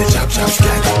 Give me the jab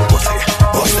skank.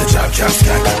 Bust the jab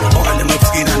skank. All them up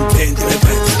skin and paint in the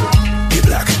pants. Be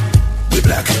black, be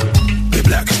black, be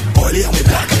black. Oily and we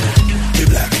black. Be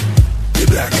black, be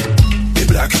black, be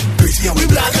black. Greasy and we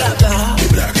black. Be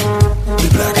black, be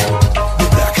black, be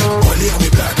black. Oily and we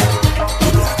black. Be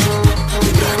black, be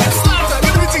black.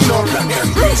 Everything now black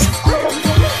and greasy.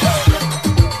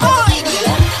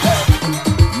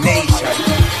 Nation.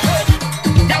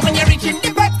 Now when you're reaching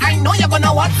the back, I know you're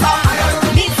gonna want some.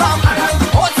 Need some,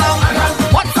 want some,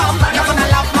 what some. You're gonna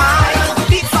love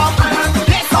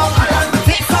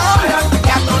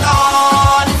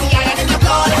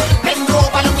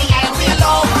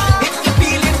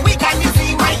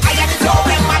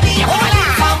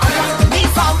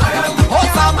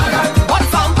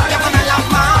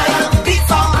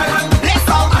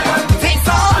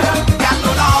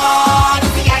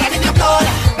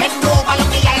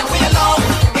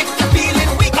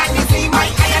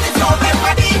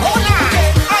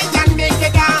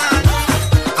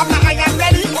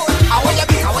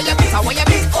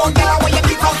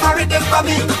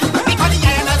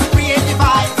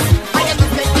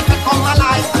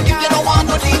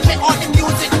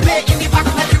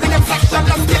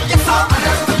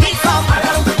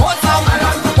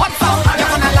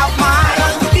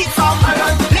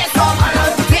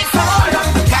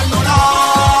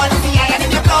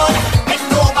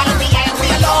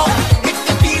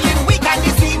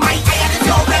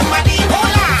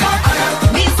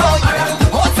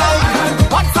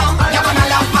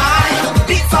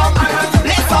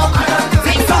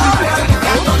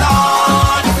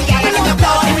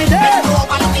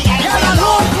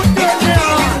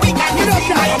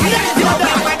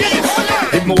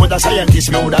was a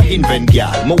scientist, me woulda invent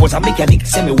gal. Me was a mechanic,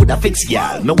 say me woulda fix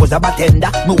gal. Me was a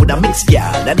bartender, me woulda mix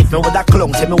gal. And if me woulda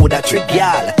clown, say me woulda trick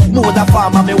gal. Me woulda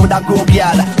farmer, me woulda grow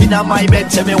gal. Inna my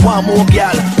bed, say me want more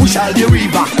gal. Push all the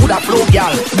river, woulda flow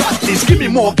gal. Practice, give me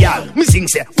more gal. Me sing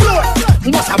say, blood,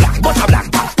 bossa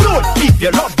blanca, blood. If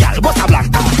you love gal, bossa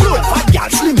blanca, blood. Fat gal,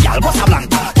 slim gal, bossa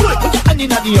blanca, blood. Put your hand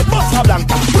inna the air, bossa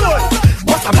blanca, blood.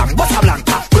 Bossa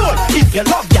blanca, blood. If you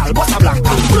love gal, bossa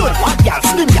blanca, blood. Fat gal,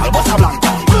 slim gal, bossa blanca,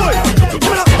 blood.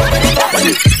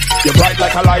 You bright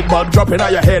like a light bulb dropping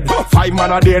on your head. 5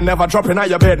 man a day never dropping on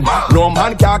your bed. No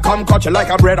man can come cut you like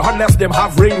a bread unless them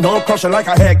have ring, no crush you like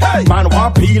a egg. Man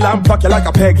want peel and pluck you like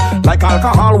a peg. Like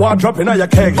alcohol want dropping on your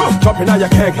keg. Dropping on your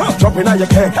keg, dropping on your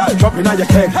keg, dropping on your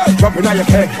keg, dropping on your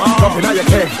keg, dropping on your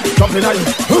keg, dropping on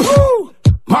your.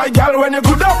 My gal, when you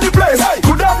good up the place,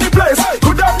 good up the place,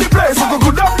 good up the place,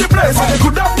 good up the place,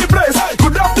 good up the place,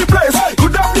 good up the place,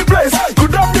 good up the place,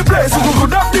 good up the place,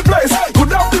 good up the place,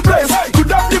 good up the place, good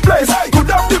up the place, good up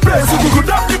the place, good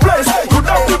up the place, good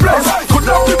up the place, good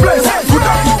up the place, good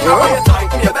up the place.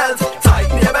 Tighten your belt,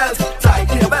 tighten your belt,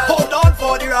 tighten your belt. Hold on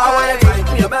for the ride.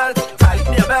 Tighten your belt,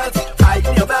 tighten your belt,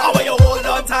 tighten your belt. How are you hold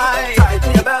on tight?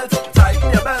 Tighten your belt, tighten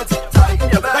your belt, tighten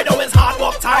your belt. I know it's hard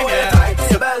work time. Tighten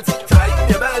your belt, tighten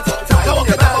your belt, tighten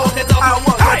your belt. I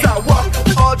want to walk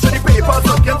all through the papers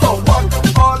looking for work.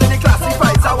 All in the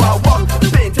classifieds I want walk.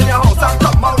 Painting your house and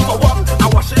come out for work. I'm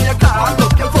washing your car I'm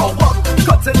looking for work.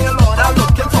 Cutting your lawn I'm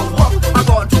looking for work. I'm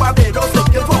going to Barbados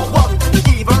looking for work.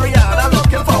 Even Rihanna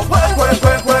looking for work, work,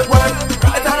 work, work, work.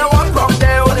 And then I walk from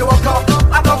there when they walk up.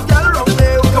 I don't get around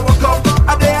there we can walk up.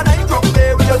 A day and night from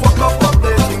there we just walk up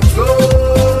there things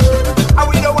good. And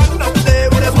we don't want up there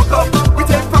we just walk up. We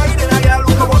take pride in a girl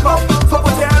who can walk up. So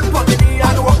put your hand on the knee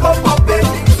and walk up there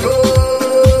things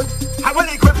good. And when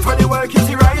equipped for the work it's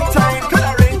the right time. Could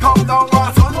the rain come down or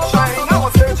sunshine? I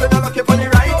was searching and looking for the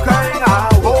right kind.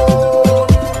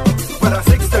 Whether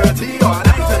 6:30 or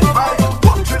 9:35,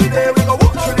 walk through the day, we go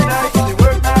walk through the night. The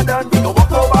work not done, we go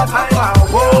walk over time.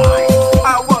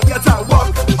 I walk, yes I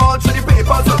walk, all through the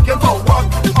papers looking for work.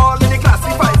 All in the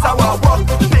classifieds I want work.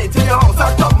 Painting your house I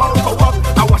come out for work.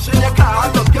 I washing your car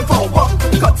I'm looking for work.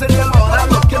 Cutting your lawn I'm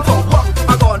looking for work.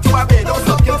 I going to Barbados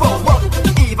looking for work.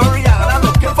 Even Rihanna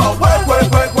looking for work, work,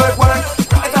 work, work, work.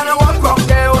 And then I walk from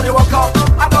there when they walk up.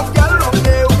 I don't get around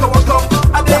there we can walk up.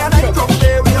 A day and night from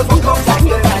there we just walk up.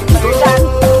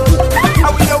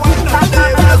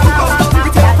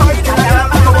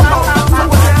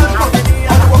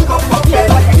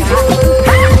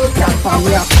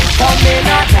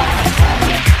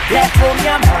 Let go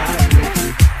your man,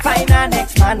 find a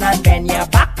next man and bend your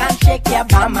back and shake your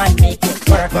bum and make it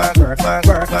work, work, work, work,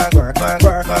 work, work, work, work,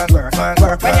 work, work, work, work,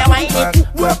 work. When you wind it,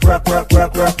 work, work, work,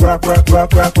 work, work, work, work,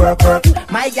 work, work, work, work.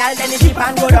 My gal then it dip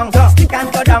and go down, stick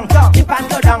and go down, dip and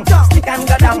go down, stick and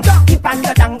go down, dip and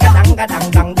go down, go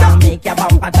down, make your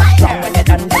bumper strong. When you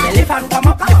done, then you lift and come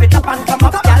up, lift it up and come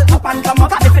up, gal up and come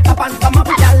up, lift it up and come up,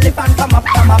 gal lift and come up,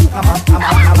 come up, come up, come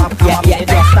up, come up. Yeah,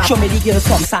 just stop. Show me the girls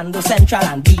from Sando Central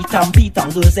and beat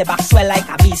on girls, they back swell like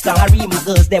a beast. I read my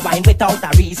girls, they wine without a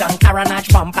reason. Caranage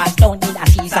bumpers don't need a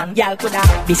season. Y'all coulda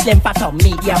be slim fat or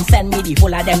medium. Send me the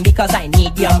whole of them because I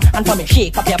need them. And for me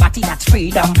shake up your body, that's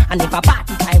freedom. And if a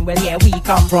party time, well yeah, we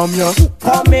come from you.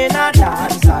 Come in a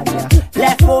dance on ya,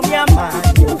 left home your man.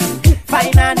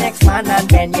 Find a next man and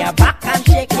bend your back and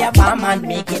shake your bum and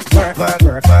make it work, work,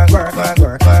 work, work, work, work,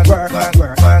 work, work, work,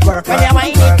 work, work, work. When you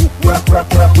wind it, work, work,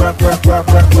 work, work, work,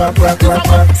 work, work, work, work, work,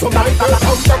 work. Somebody tell us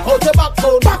come check out your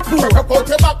backbone, backbone, check out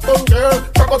your backbone, girl.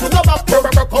 Check out your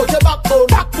backbone, check out your backbone,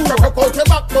 backbone, check out your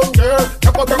backbone, girl.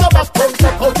 Check out your backbone,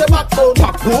 check out your backbone,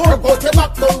 backbone, check out your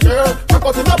backbone, girl. Check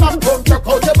out your backbone, check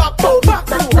out your backbone,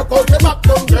 backbone, check out your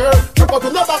backbone, girl. Check out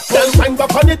your backbone. Wind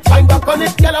back on it, wind back on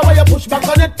it, girl. Why you push back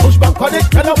on it, push back on it,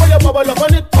 girl. Why you bubble up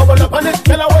on it, bubble up on it,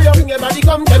 girl. Why you bring your body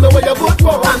come, tell me where you good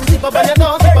for. And zip up on your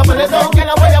nose, zip up on your tongue,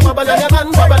 girl. Why you bubble on your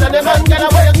man, bubble on your man, girl.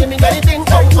 Why you give me anything?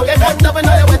 Oh, you can't never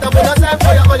know you went up in a time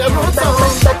for your roots.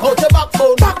 Check out your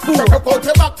backbone, backbone, check out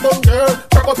your backbone, girl.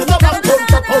 Check out your backbone,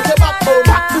 check out your backbone,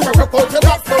 backbone, check out your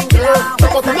backbone, girl.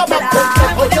 Check out your backbone,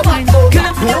 check out your backbone,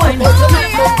 check out your backbone,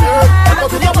 girl. Check out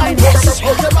your backbone, check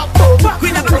out your backbone.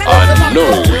 I know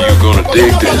you're gonna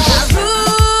dig this.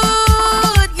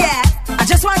 Good, yeah. I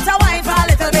just want to wine for a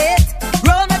little bit,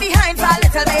 roll me behind for a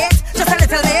little bit, just a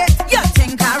little bit. You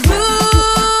think I'm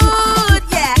rude,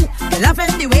 yeah. You're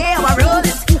loving the way I roll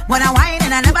it. When I whine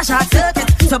and I never short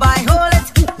circuit, so boy hold it.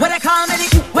 What I call me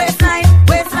the waistline,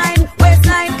 waistline,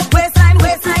 waistline, waistline,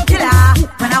 waistline killer.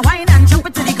 When I whine and jump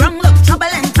it to the ground, look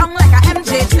trouble and tongue like a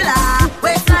MJ killer.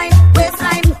 Waistline,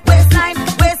 waistline, waistline,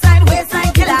 waistline,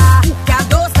 waistline killer. Girl,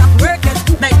 don't stop working,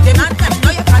 make the man them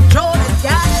know you can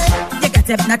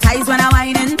hypnotized when I'm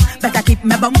whining. Better keep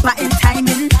my bumper in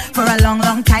timing. For a long,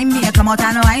 long time, me I come out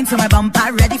and wine, so my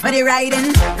bumper ready for the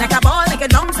riding. Like a ball, make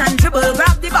it bounce and dribble.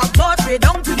 Grab the backboard straight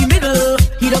down to the middle.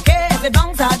 He don't care if it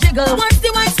bounce or jiggle. Once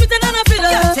the wine sweeter than a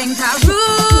fiddle. You think I'm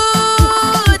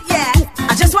rude, yeah.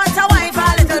 I just want to wine for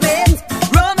a little bit.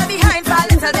 Roll me behind for a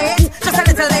little bit. Just a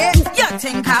little bit. You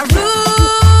think I'm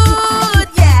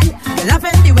rude, yeah. You're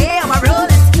loving the way I roll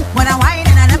it. When I whine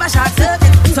and I never short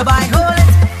circuit. So by hold it.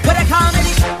 What I call me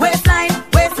the waistline,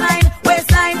 waistline,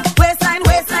 waistline, waistline,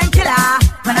 waistline killer.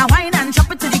 When I whine and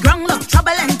chop it to the ground, look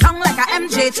trouble and tongue like a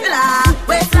MJ Chiller.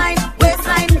 Waistline,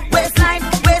 waistline, waistline,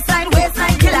 waistline,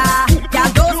 waistline killer. Yeah,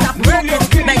 don't stop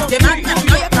working. Make the man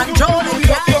know you control it.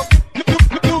 Yeah.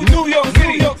 New York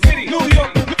City, New York,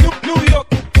 New York,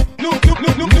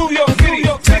 New York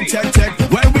City. Check.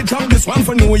 When we drop this one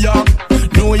for New York,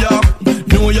 New York,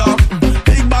 New York.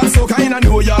 Big bad so kind of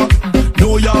New York,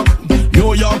 New York,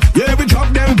 New York. Yeah, we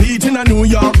drop them beat in a New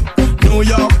York, New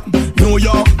York, New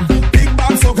York. Big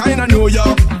bad so kind of New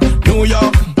York, New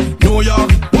York, New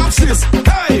York. Watch this,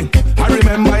 hey! I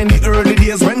remember in the early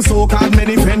days when soca had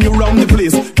many venues round the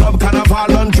place. Club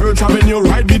Carnival on Church Avenue,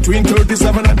 right between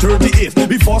 37 and 38.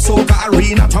 Before soca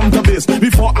arena come to base.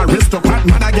 Before aristocrat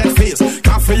man I get face.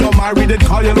 Cafe you're married, they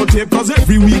call yellow tape. Cause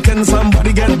every weekend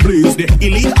somebody get blazed. The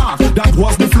elite art, that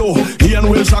was the flow. Ian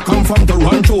Wilshire come from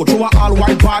Toronto. To a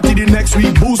all-white party the next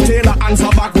week. Boost Taylor answer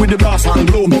back with the brass and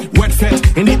glow. Wet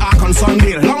fet in the Ark on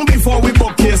Sunday. Long before we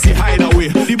book Casey Hideaway.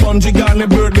 The Bungie Garney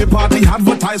birthday party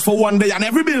advertised for one day and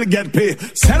every bill get paid.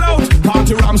 Sell out,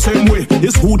 party ram same way.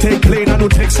 It's who take plane and who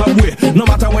take subway. No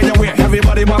matter where you wear,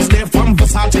 everybody must live from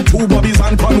Versace to Bobby's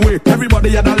and Conway. Everybody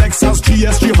had a Lexus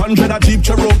GS 300, a Jeep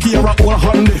Cherokee or a old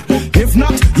Hyundai. If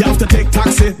not, you have to take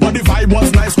taxi. But the vibe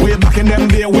was nice way back in them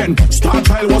day when Star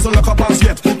Child wasn't look up as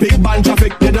yet. Big band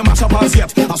traffic didn't mash up as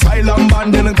yet. Asylum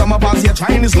band didn't come up as yet.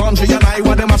 Chinese laundry and I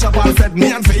were the mash up as yet.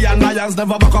 Me and Faye and Lions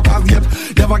never back up as yet.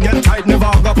 Never get tight, never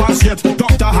hug up as yet.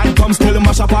 Dr. Hyde comes still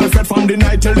mash up all fed from the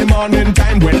night till the morning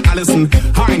time when Alison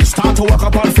Hines start to walk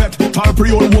up all fed. Tall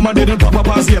pre-old woman didn't pop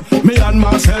up as yet. Me and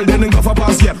Marcel didn't go up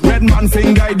as yet. Red man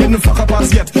finger didn't fuck up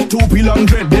as yet.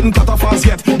 2P100 didn't cut off as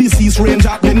yet. Deceased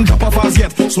Ranger didn't drop off as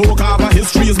yet. So Socavivor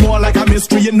history is more like a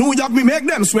mystery. In New York we make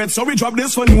them sweat, so we drop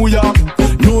this for New York,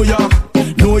 New York,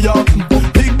 New York.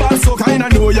 Big bad so kind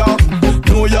of New York,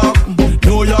 New York,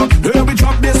 New York. Here we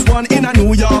drop this one in a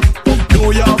New York,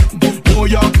 New York, New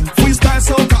York. Freestyle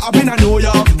soca up in a New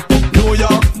York, New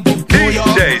York, New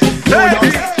York, New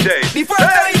York. The first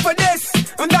time for this,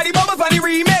 Daddy Bubble for the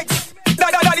remix.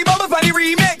 Daddy Bubble for the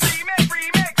remix.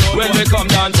 When we come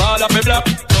dance all up the block.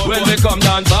 When we come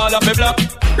dance all up the block.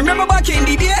 Remember back in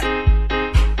the day?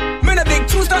 When a big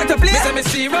two start to play. Say me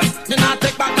serious, do not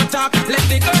take back the talk. Let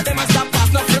the girl them a stop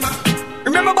pass no free.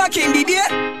 Remember back in the day?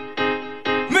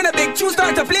 When a big two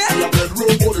start to play.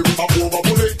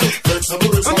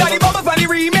 Daddy Bubble for the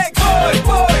remix. Boy,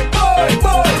 boy, boy,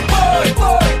 boy, boy,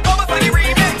 boy. Bubble for the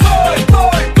remix. Boy,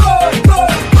 boy, boy,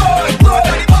 boy, boy, boy.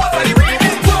 Daddy Bubble for the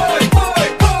remix. Boy, boy,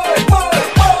 boy, boy,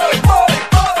 boy, boy.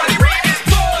 Bubble for the remix.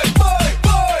 Boy, boy,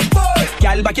 boy, boy.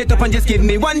 Girl, back it up and just give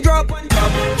me one drop.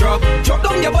 Drop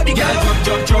down your body, girl.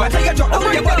 Drop. I tell you, drop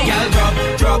down your body, girl.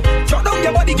 Drop down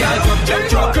your body, girl.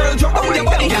 Drop, girl. Drop down your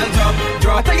body, girl.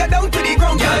 Drop. I tell you down to the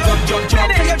ground, girl. Drop.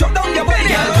 Tell you drop down your body,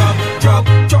 girl. Drop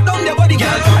down your body,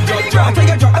 girl. Drop. I tell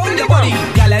you drop down your body,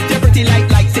 girl. You're pretty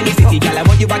like City City, girl. I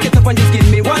want you back it up and just give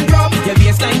me one drop. Your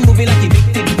baseline moving like a big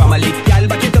titty family, girl.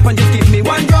 Back it up and just give me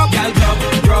one drop, girl.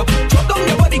 Drop down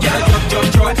your body, girl. Drop.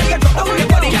 I tell you drop down your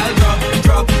body, girl.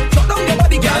 Drop down your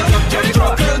body, girl.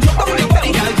 Drop, girl. Drop down your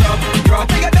body, girl. Drop. I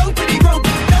tell you down to the ground,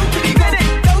 down to the ground,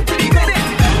 down to the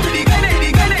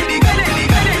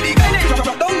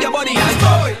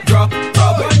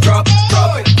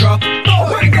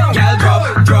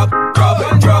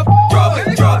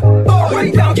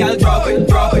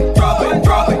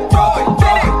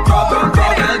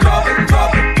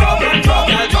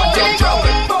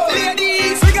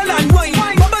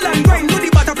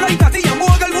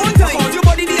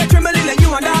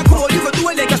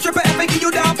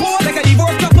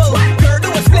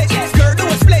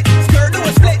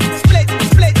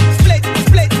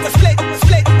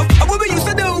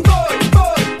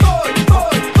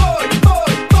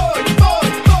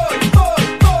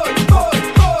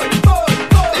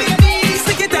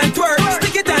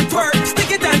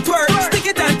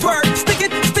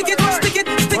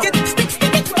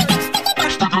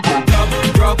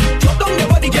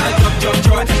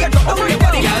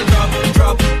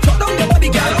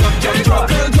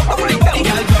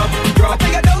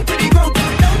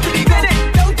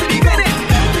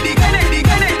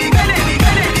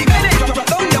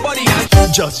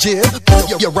just chill.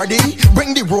 You ready?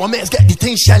 Bring the romance, get the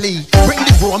thing shelly. Bring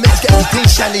the romance, get the thing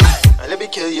shelly. Let me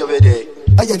kill you with it.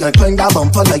 I you gonna climb that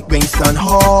bumper like Winston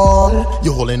Hall.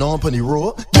 You holding on the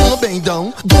rope. Don't bang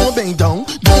down, don't bang down,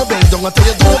 don't bang down. I tell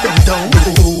you, don't bang down.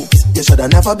 Oops, you shoulda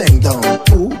never bang down.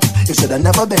 Oops, you shoulda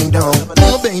never bang down.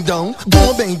 Don't bang down,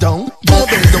 don't bang down, don't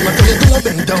bang down. I tell you, don't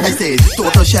bang down. I say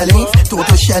total shelling.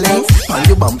 Pan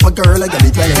your bumper, girl, I got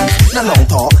the dwelling. No long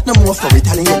talk, no more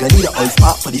storytelling. You gonna need a ice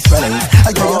pop for the swelling.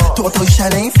 I tell you, total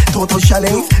shellings.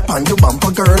 Pan your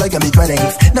bumper, girl, I got the dwelling.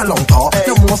 No long talk,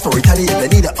 no more storytelling. You gonna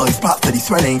need a ice pop for the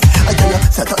swelling. I tell you,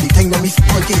 set up the thing, let me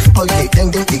spike it. Ding,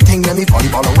 the thing, let me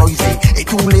volleyball and rise it. It's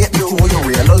too late before you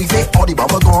realize it. All the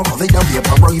bumper gone, cause they don't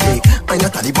vaporize it. I'm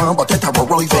not Taliban, but they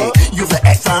terrorize it. Use the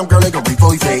X-time, girl, I gon'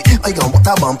 revoice it. I gon' walk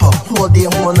that bumper, hold the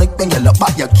whole like thing. You look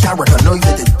back, you can't recognize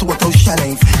it. It's total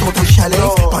shellings. Pan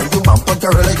your bumper,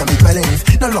 girl, I got the dwellings.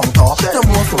 No long talk, no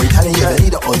more storytelling. You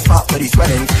need a ice pop for the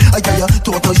swellings. I tell you,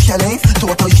 total shellings.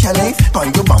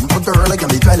 Pan your bumper, girl, I got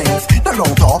the dwellings. No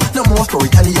long talk, no more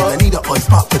storytelling. You need a ice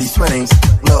pop for the swellings.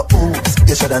 Look, oops,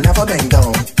 you shoulda never bang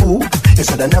down. Oops, you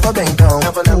shoulda never bang down.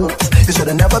 Oops, you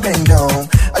shoulda never bang down.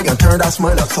 I can turn that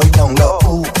smile upside down. Look,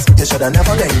 oops, you shoulda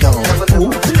never bang down.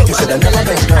 Oops, you shoulda never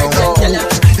bang down. Oops,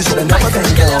 you shoulda never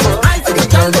bang down. I can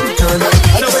turn it. So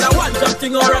when I one jump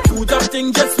thing or a two jump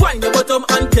thing, just wind your bottom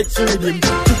and catch you with him.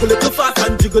 Jiggle little fast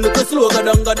and jiggle little slow, go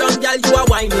down, girl, you a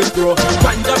whining bro.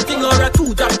 One jump thing or a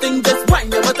two jump thing, just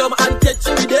wind your bottom and catch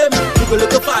you with him. Jiggle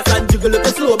little fast and jiggle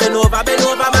little slow, bend over, my girl.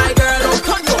 Oh,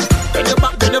 come on, bend your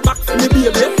back for me,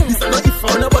 baby. This is not if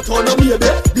on a but on a baby.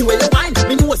 The way you whine,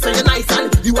 me know say you nice and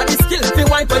you are the skill to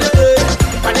whine for your head.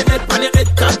 Pan your head,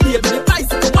 can't baby. The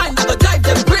bicycle whine, I go drive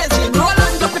them crazy. Roll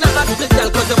on, jumping at that little girl,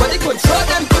 cause your body could show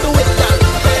them to the way, girl.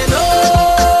 Bend over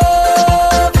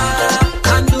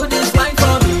and do this whine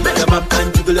for me. Bend your back and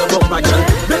jiggle your bumper, girl.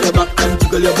 Bend your back and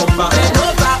jiggle your bumper. Bend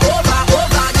over, girl.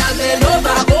 Bend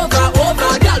over,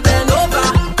 girl. Bend over.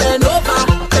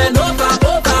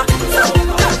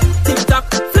 Tick tock,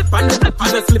 flip and you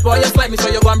just slip or you slide me so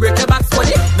you go and break your back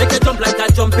squaddy. Make you jump like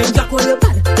a jumping jack on your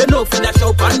bad. You know for that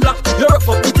show pan block. You rough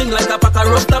up the thing like a pack of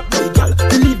rough top, boy, girl.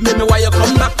 Believe me why you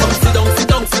come back. Come sit down,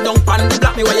 pan the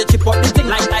block. Me why you chip up the thing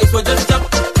like ice or just chop.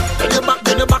 Bend your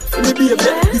back for me, baby.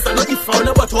 This is not if on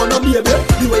a but on a baby.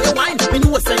 The way you whine, me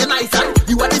know say you nice and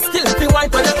you are the skill to whine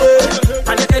for your head.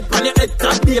 Pan your head,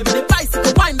 top, baby. The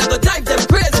bicycle whine, I go drive them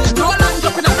crazy. Roll on,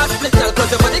 jumping on that split, girl,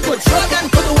 cause your body good. Show them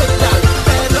to the way, girl.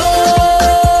 Bend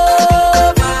over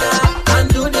and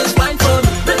do this whine for me.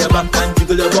 Bend your back and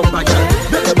jiggle your bumper, girl.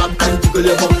 Bend your back and jiggle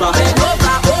your bumper. Bend over,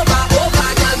 girl.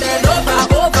 Bend over,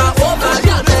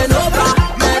 girl. Bend over.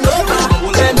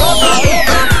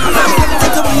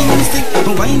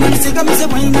 Wine and stick, I'm say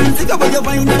wine and stick. About your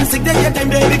wine and stick, take your time,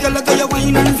 baby girl. Look at your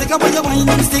wine and stick. About your wine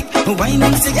and stick, wine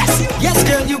and stick. Yes,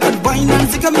 girl, you could wine and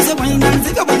stick. I'm say wine and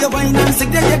stick. About your wine and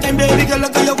stick, take your time, baby girl.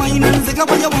 Look at your wine and stick.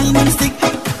 About your wine and stick.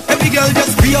 Every girl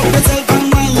just free up yourself and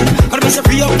wine. Gotta be so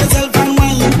free up yourself and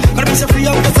wine. Gotta be so free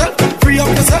up yourself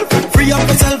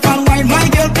and wine. My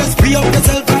girl, just free up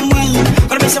yourself and wine.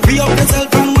 Gotta be so free up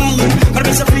yourself and wine. Gotta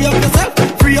be so free up yourself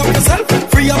and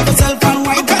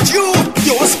wine. Look at you.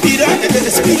 You're a speeder,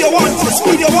 the speed you want,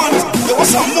 There was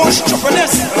some more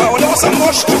stupidness,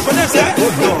 yeah?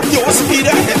 You're a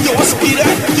speeder,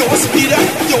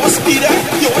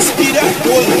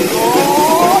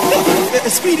 oh Lord, the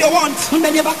speed you want.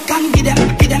 Bend your back and get them,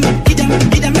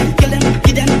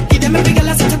 every girl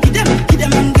I said to get them, take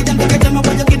them, what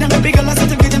you get them, every girl I said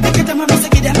to get them, take them, I say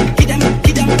get them,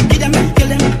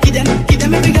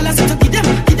 every girl I said to get them,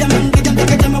 take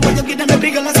them, what you get them,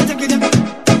 every girl I said to get them.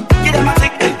 Get them a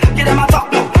tick, get them a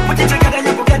talk, no. Put it together,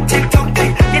 you go get TikTok.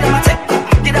 Get them a tick,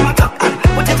 get them a talk, and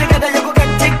put it together, you go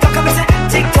get TikTok. I say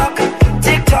TikTok,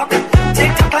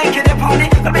 like you the party.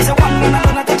 I say one man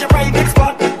alone, touch a private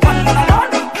spot. One man alone,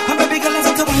 and baby girl I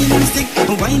said to wine and stick.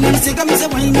 I say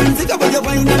wine and stick, about your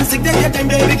wine and stick. Take your time,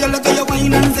 baby girl, look at your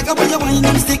wine and stick, about your wine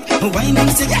and stick.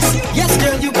 Yes,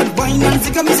 girl, you could wine and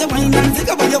stick. I say wine and stick,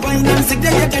 about your wine and stick.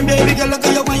 Take your time, baby girl, look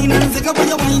at your wine and stick, about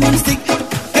your wine and stick.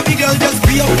 Every girl just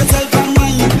free up yourself and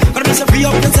wine. Gotta be so free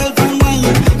up yourself and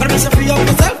wine. Gotta be so free up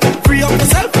yourself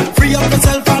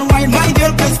and wine. My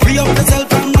girl, just free up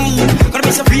yourself and wine. Gotta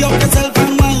be so free up yourself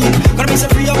and wine. Gotta be so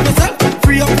free up yourself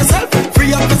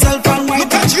and wine.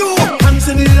 Look at you. Hands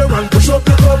in the air and push up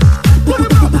your cup.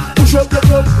 Push up your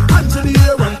cup. Hands in the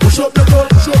air and push up your cup.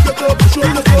 Push up your cup.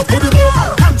 Put it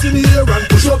up. Hands in the air and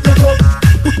push up your cup.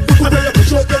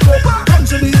 Push up your cup.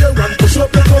 Hands in the air and push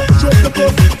up your cup. Push up your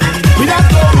cup. We not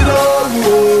going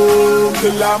home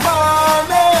till I'm on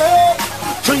it.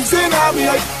 Drinks in our me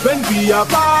when we are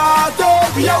party,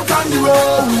 we out on the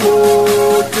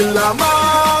road till the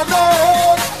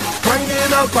morning.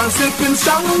 Winding up and sipping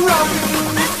strong rum.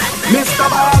 Mr.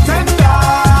 Bartender,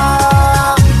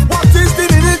 what is the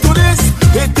meaning to this?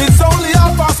 It is only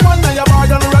 1:30 and your bar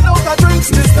done run out of drinks,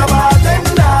 Mr.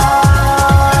 Bartender.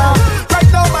 Right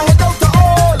now my head out to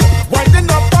all, winding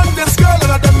up on this girl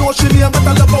and I don't know she name, but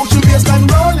I love how she waistline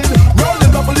rolling,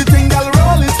 rolling, bubble the thing, girl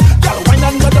roll it, girl wind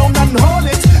and go down and hold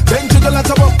it, then jiggle and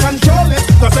top up control it,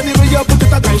 'cause anyway you put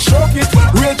it, I can stroke it.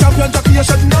 Real champion jockey, you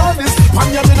should know this. On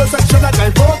your middle section, I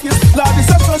can focus. Lord, the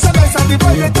section so nice and the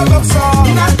vibrator love song.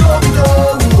 In a don't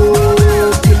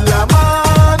till the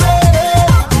morning.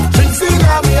 Drinks in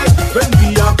a me when we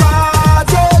are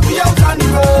party, we out on the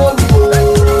road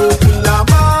till the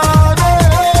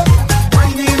morning.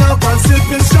 Winding up and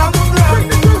sipping strong rum.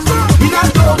 In a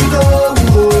don't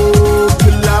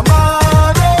till the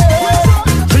morning.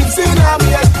 Drinks in a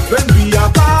me when we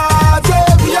are party,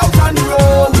 we out on the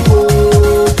road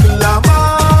till the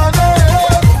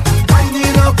morning.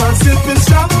 Winding up and sipping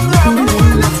strong rum.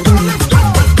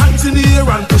 Hands in the air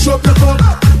and push up your cup.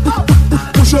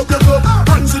 Push up your cup.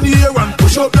 Hands in the air and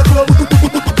push up your cup.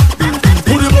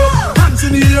 Put it up. Hands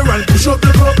in the air and push up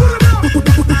your cup.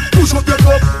 Push up your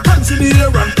cup. Hands in the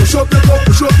air and push up your cup.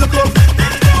 Push up your cup.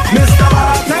 Mr.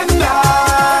 Bartender,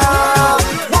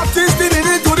 what is the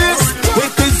meaning to this?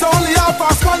 It is only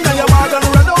 1:30 and your bar done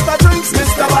run out of drinks,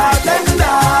 Mr.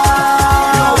 Bartender.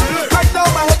 Right now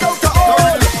my head out to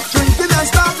all, drinking and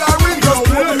staggering, just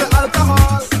pouring the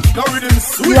alcohol. Now rhythm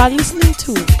sweet. You are listening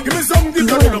to Give me some the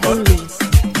one and only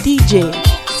DJ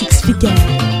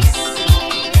Figgaz.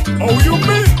 Oh, you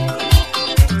mean?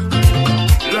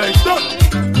 Like that?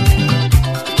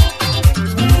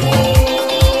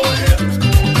 Whoa, yeah.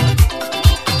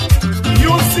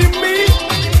 You see me?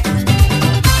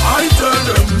 I tell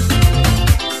them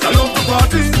I love the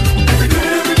party. Every day,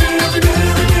 every day, every day,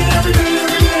 every day, every day,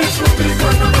 every day. So big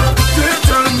one number. They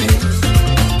tell me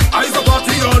I's a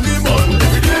party animal.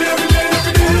 Every day, every day,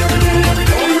 every day, every day, every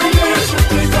day, every day. So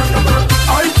big one number.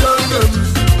 I tell them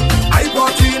I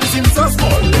party in since a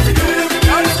small. Every day, every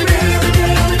day, every day, every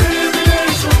day, every day, every day.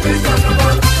 So big one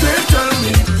number. They tell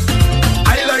me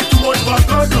I like too much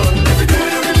vodka done. Every day,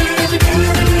 every day, every day,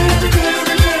 every day, every day,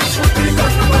 every day. So big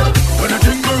one number. When I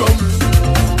drink the rum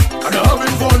and I'm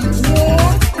having fun,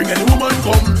 bring any woman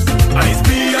come, and it's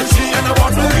me and she and I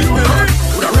want to eat me.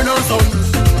 Would I run on son?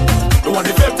 Don't want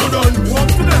the fed to done.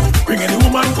 Bring any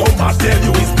woman come, I tell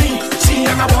you it's me. She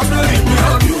and I want to eat me.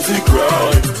 Music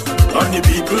right, and the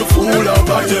people full of.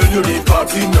 I tell you the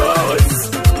party nice.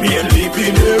 Me and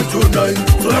leaping here tonight.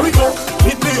 So there we go,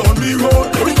 meet me on the road.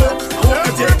 There we go, I hope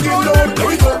you take it low. There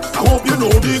we go, I hope you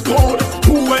know the code.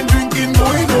 Who went drinking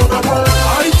going overboard?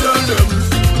 I tell them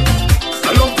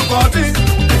I love the party.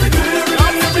 Every day, every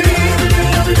day, every day,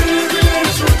 every day, every day.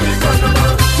 So big one number.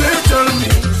 They tell me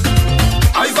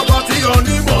I's a party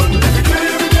animal. Every day,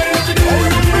 every day, every day,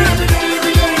 every day, every day,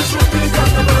 every day. So big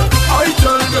one number. I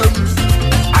tell them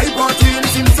I party in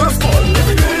since a small.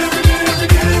 Every day, every day, every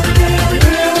day, every day, every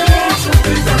day, every day. So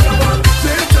big one number.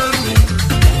 They tell me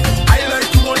I like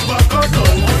too much vodka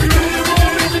done. Every day, every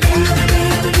day, every day, every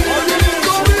day, every day, every day.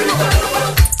 So big one number.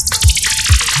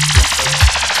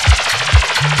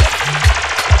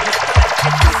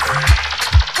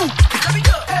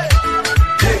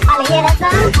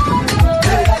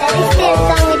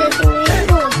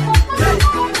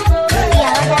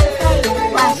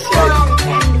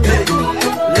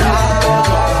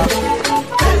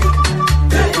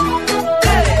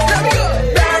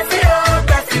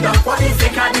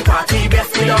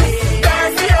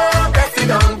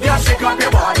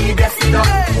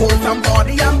 Hold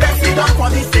somebody and best it up for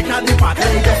the sake of the party,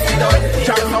 best it up.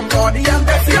 Jump somebody and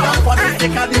best it up for the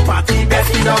sake of the party,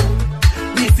 best it up.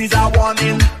 This is a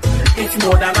warning, it's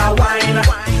more than a wine.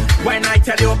 When I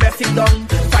tell you best it done,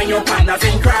 find your partners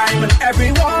in crime.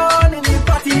 Everyone in the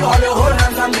party, all your hold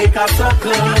hands and make a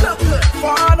circle.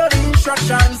 Follow the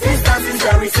instructions, this dance is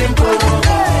very simple.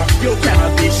 You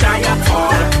cannot be shy at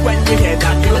all when you hear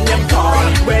that your name call.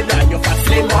 Whether you're fat,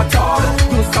 slim or tall,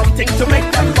 do something to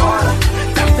make them fall.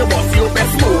 Time to bust your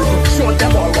best move, show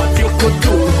them all what you could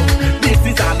do. This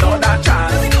is another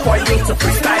chance for you to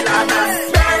freestyle and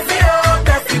dance.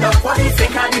 Best it up for the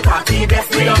sake of the party,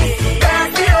 best it up.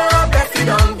 Best it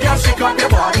up, girl, shake up your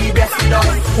body, best it up.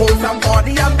 Hold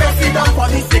somebody and best it up for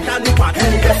the sake of the party,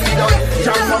 best it up.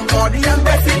 Jump somebody and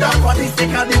best it up for the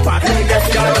sake of the party, best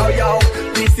it up. Yo,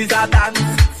 this is a dance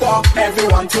for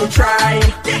everyone to try.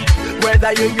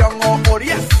 whether you're young or old,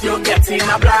 yes, you're getting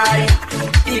a blind.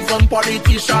 Even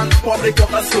politicians, public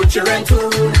workers, children too.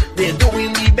 They're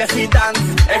doing the Bessie dance.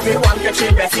 Everyone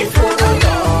catching Bessie food.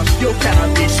 You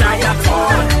cannot be shy at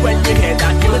all when you hear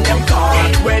that you them call.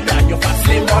 Whether you're fat,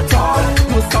 slim or tall,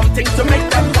 do something to make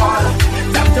them call.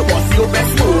 Time to what's your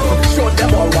best move. Show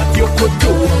them all what you could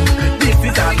do. This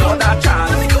is another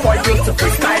chance for you to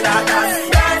freestyle and dance.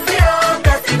 Bessie up,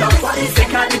 Bessie down. For the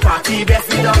sake of the party,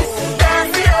 Bessie down.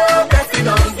 Bessie up, Bessie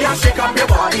down. Yeah, shake up your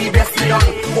body, Bessie down.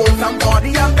 Hold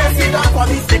somebody and Bessie down. For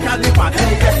the sake of the party,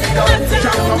 Bessie down.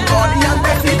 Jump somebody and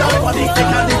Bessie down. For the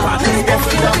sake of the party,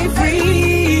 Bessie down.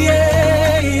 Free,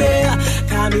 yeah.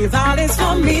 Carnival is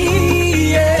for me,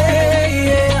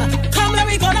 yeah. Come, let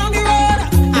me go down the road.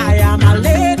 I am a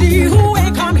lady who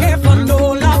ain't come here for no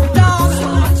love dog.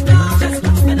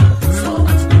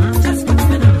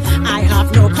 I have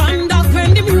no conduct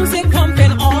when the music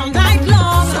pumping all night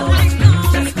long.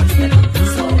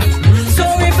 So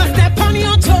if I step on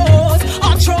your toes,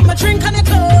 or throw my drink on the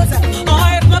clothes, or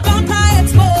if my bumper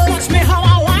exposed, watch me how I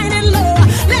whine and low.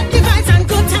 Let the vibes and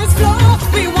good times flow.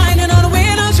 We whining on the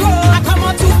winner's road. I come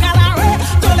on to Calare,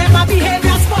 don't let my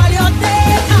behavior spoil your day.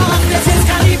 This is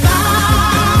Carnival,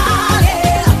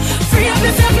 yeah. Free up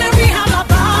yourself, let me have a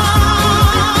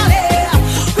ball, yeah.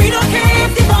 We don't care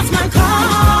if the boss man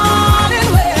calling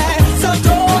way. So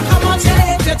don't come on,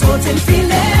 take your total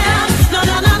feelings. No,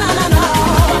 no, no, no, no, no.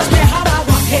 Watch me how I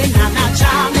walk in and I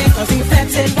jam it. Cause he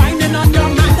flexing, whining on your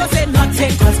man, don't say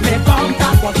nothing. Cause me bump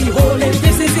up what he holding.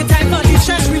 This is the time for the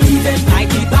stress relieving. Like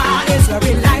the bar is where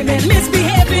we liming.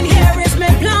 Misbehaving, here is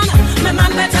my plan. My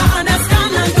man better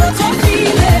understand and go to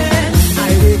feeling. I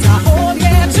wait a whole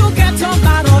year to get on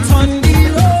bad out on the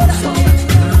road.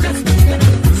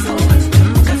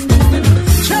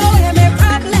 Show him my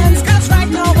problems, cause right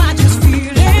now I just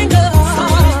feeling good.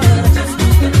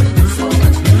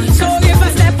 So if I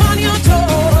step on your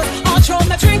toes, or throw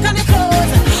my drink on the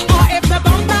clothes, or if my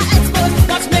bumper exposed,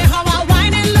 watch me how I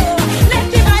whine and low. Let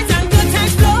the vibes and good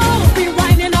times flow. Be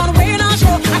whining on way on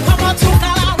show. I come on to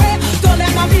Calare, don't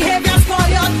let my behavior spoil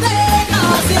your day.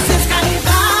 Cause this is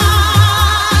Carnival,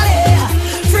 yeah.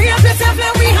 Free up yourself,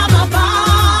 let we have a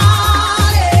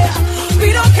ball, yeah. We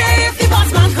don't care if the boss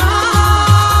man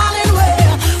calling way.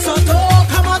 So don't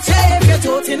come on, take your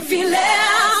total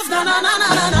feelings. No, no, no, no,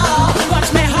 no, no. Watch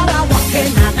me how I walk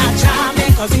in and I jam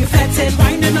it. Cause he flexing,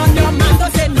 whining on your man,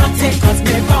 don't say nothing. Cause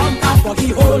me bump up what he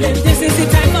holding. This is the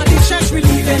time for the stress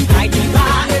relieving. Like the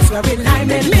bar is where we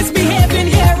liming. Misbehaving,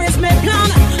 here is my plan.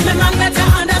 My man better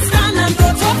understand and go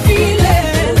to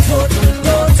feeling.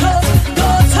 Go to, go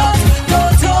to, go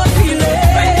to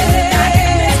feeling.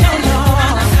 No, no.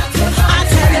 I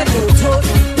tell you, go to,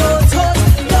 go to,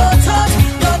 go to,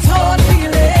 go to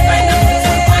feeling.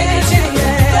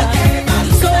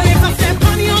 So if I step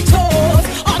on your toes,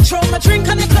 or throw my drink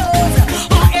on the clothes,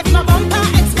 or if my bumper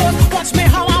exposed, watch me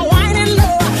how I whine and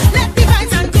low. Let the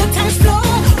vibes and good times flow.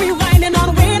 We whining on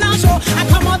way now show. I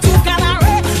come on to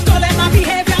Calare, don't let my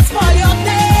behavior spoil your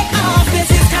day. Cause this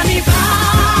is Carnival,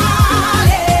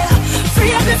 yeah.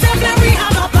 Free up yourself, let we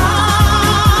have a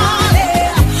ball,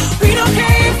 yeah. We don't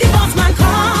care if the boss man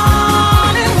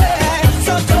calling way.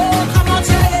 So don't come on,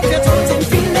 take your total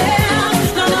feelings.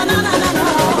 No, no, no, no, no, no.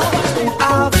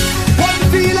 Have one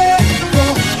feeling for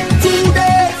 2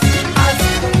 days as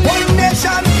one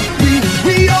nation.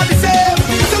 We are the same.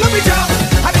 So let me jam,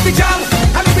 and let me jam,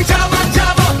 and let me jam and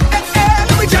jam.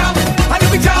 Let me jam, and let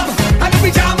me jam, and let me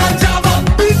jam and jam.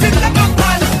 Beat it like a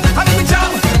pan, and let me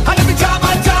jam, and let me jam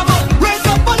and jam. Raise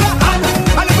up on your hand,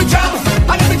 and let me jam,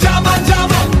 and let me jam and jam.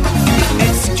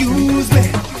 Excuse me,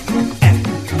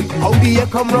 how do you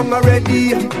come wrong already?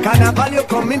 Carnival, you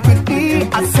coming with me.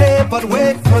 I say, but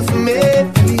wait, cause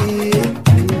maybe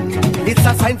it's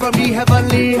a sign from me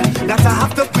heavenly that I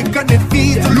have to quicken the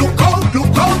feet. Look out,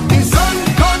 the sun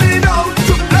coming out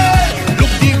to play.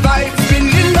 Look, the vibes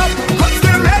spinning up, cause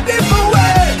we're ready for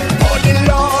way. Pour the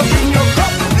love in your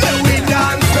cup, let we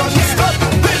dance, don't stop.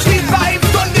 Push the vibes,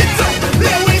 turn it up,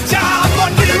 let we jam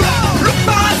on the road. Look,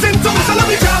 Mars and tongues, so let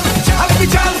me jam, and let me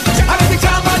jam, and let me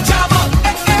jam and jam.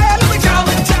 Let me jam,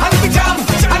 and let me jam,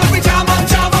 and let me jam and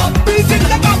jam. Beat it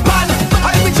like a pan,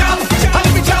 and let me jam, and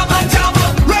let me jam and jam.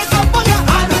 Raise up on your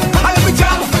hand, and let me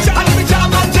jam, and let me jam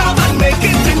and jam. And make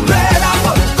it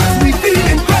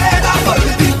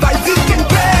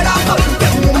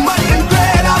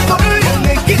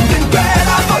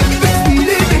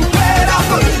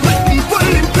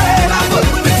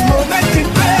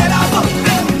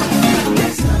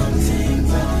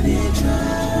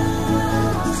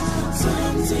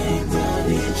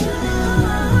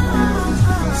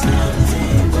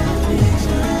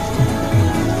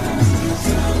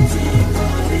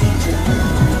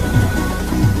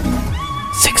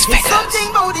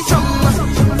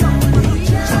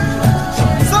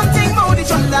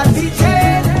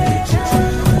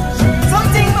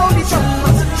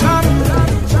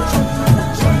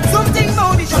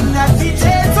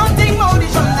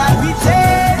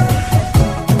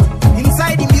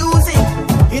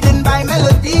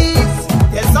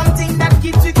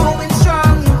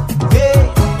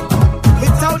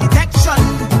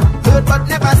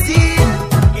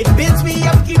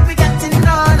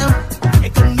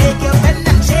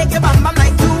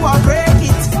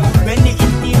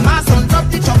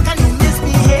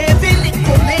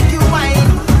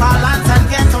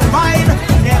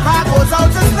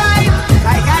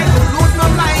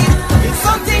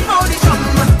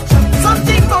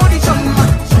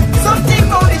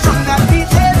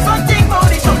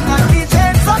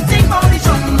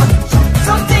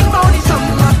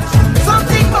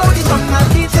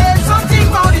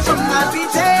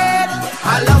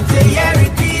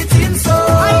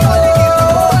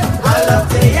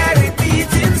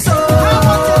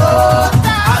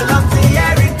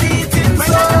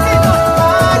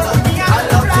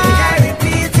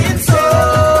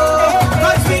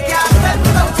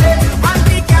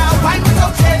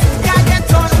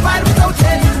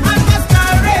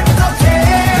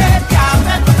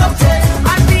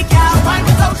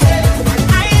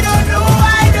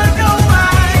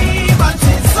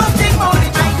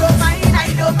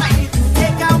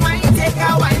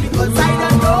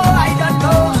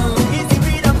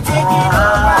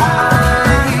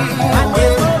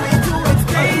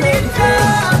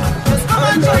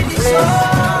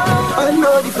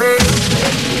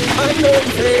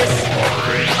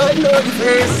the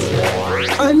face.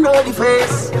 I know the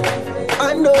face.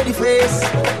 I know the face.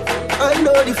 I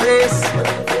know the face.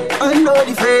 I know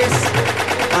the face.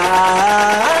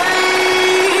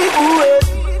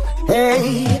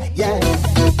 Hey, yeah.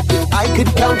 I could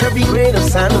count every grain of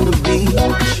sand on the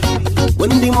beach.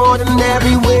 Wouldn't be more than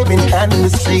every waving hand in the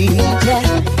street. Yeah.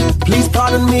 Please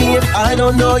pardon me if I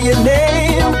don't know your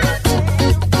name.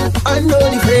 I know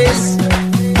the face.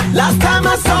 Last time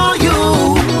I saw you,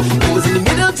 it was in the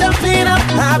middle jumping up,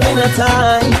 having a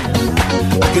time.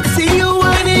 I could see you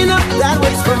winding up that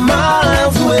waist from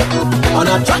miles away. On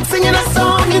a track singing a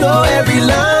song, you know every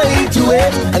line to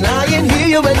it. And I can hear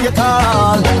you when you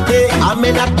call. Hey, I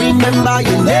may not remember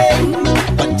your name,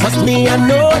 but trust me, I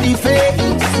know the face.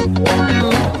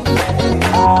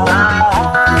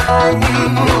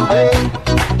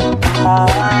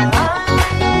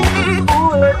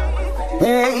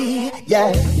 Hey,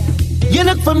 yeah. You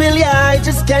look familiar, I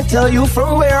just can't tell you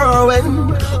from where or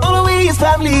when. All the way is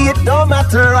family, it don't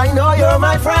matter, I know you're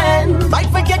my friend. Might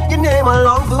forget your name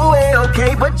along the way,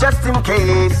 okay, but just in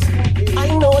case. I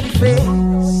know the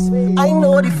face, I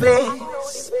know the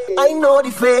face, I know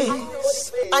the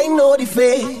face, I know the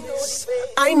face,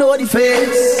 I know the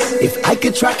face. If I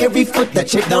could track every foot that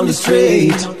shit down the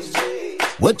street,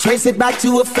 would trace it back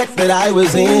to a fete that I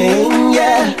was in,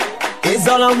 yeah. It's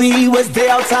all on me was there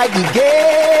outside the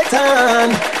gate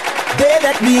and they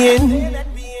let me in.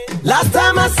 Last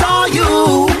time I saw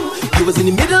you, you was in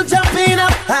the middle jumping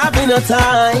up, having a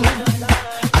time.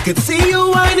 I could see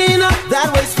you winding up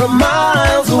that waist from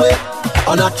miles away.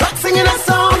 On a track singing a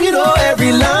song, you know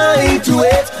every line to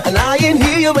it. And I ain't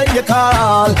hear you when you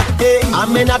call. Hey, I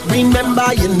may not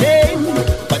remember your name,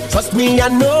 but trust me, I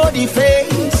know the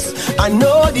face. I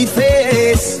know the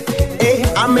face. Hey,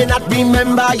 I may not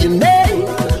remember your name,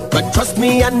 but trust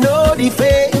me, I know the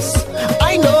face.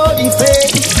 I know the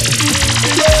face.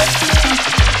 Yeah.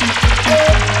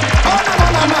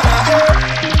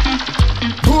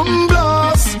 Boom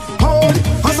blast, hold.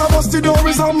 As I bust the door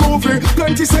is a movie.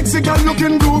 Plenty sexy girl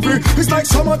looking groovy. It's like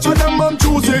so much of them on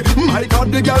Tuesday. My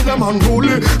God, the girl them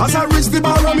unruly. As I reach the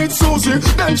bar I meet Susie.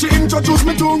 Then she introduced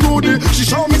me to Rudy. She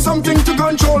showed me something to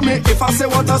control me. If I say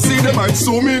what I see, they might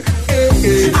sue me. Hey,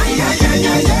 hey.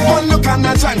 One look and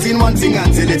a chance in one thing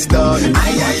until it's done.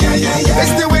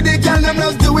 It's the way they girl them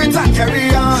just do it and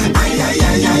carry on.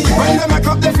 When they make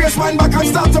up their face, wind back and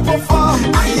start to perform.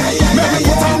 Make me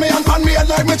put on me and pan me head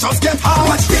like me just get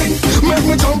hard. Make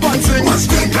me jump and sing.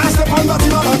 Can't step on that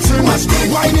balancing.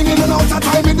 Whining in and out of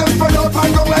time, it them spread out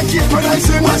and go like keep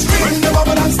producing. When the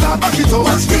bubble and start back it up,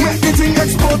 make the thing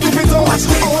explode if it up.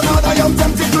 Oh Lord, I am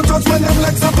tempted to touch when them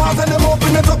legs apart and them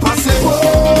open it up and say,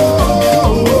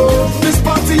 whoa, this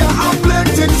party I have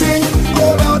plenty thing.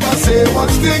 Oh Lord, I say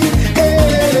what's thing,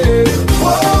 hey.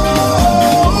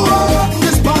 Whoa,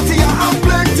 this party I have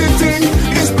plenty thing.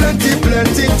 It's plenty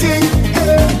thing,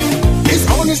 hey. It's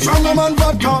only stronger man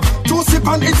vodka. Two sip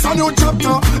and it's a new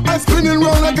chapter. I spinning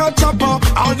round like a chopper.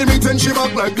 All the meat and she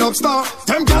back like lobster.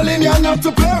 Them gal in here not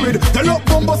to play with. They look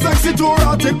bumbo sexy to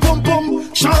erotic. Pum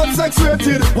pum, short sex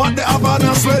rated. What they have on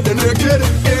a sweat the naked.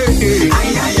 Hey,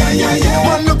 hey.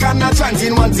 One look and a chance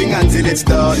in one thing until it's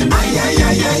done.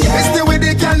 It's the way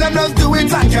they can them just do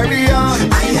it and carry on.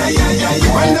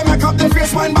 When they make up their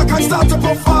face, wind back and start to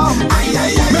perform.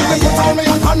 Make me put on me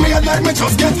and pan me head like me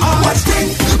just get hard.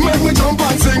 Make me jump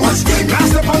and sing. Can't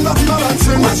step on that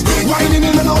balancing. Whining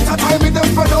in and out of time with them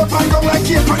spread out and go like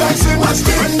keep producing.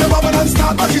 When the bubble and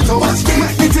start back it up,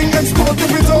 make the thing explode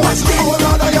if it up. Oh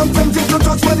Lord, I am tempted to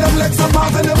touch when them legs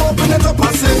apart and them open it up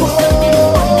and say,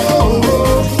 whoa,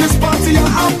 this party I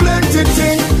have plenty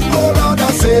thing. Oh Lord,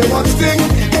 I say what's thing,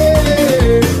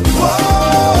 hey.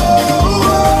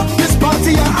 Whoa, this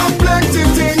party I have plenty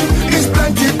thing. It's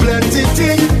plenty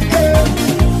thing, hey.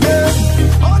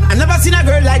 I never seen a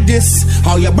girl like this.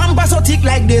 How your bumper so thick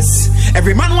like this?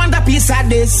 Every man want a piece of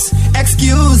this.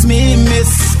 Excuse me,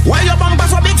 miss. Why your bumper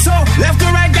so big so? Left to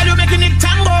right, girl, you making it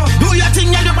tango. Do your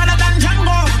thing, girl, you better than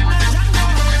Django.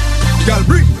 Girl,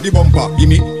 bring the bumper,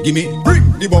 gimme. Bring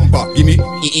the bumper, gimme.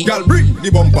 Girl, bring the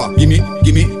bumper, gimme.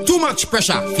 Too much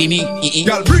pressure, fini.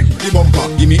 Girl, bring the bumper,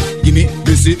 gimme.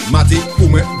 Busy, Matty,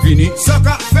 Pume, Vini.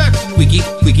 Sucker, fake,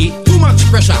 quickie. Too much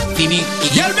pressure, fini.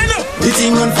 Girl, bend up. The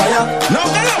thing on fire. Now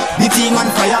get up. The thing on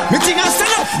fire. Me thing on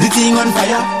stand up. The thing on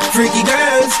fire. Freaky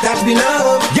girls that we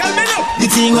love. Girl, bend up. The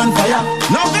thing on fire.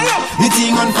 Now get up. The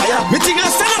thing on fire. Me thing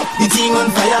on stand up. The thing on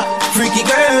fire. Freaky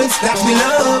girls that we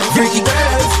love. Freaky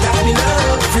girls that we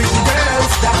love. Freaky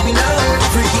girls that we love.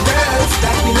 Freaky girls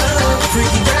that we love.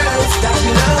 Freaky girls that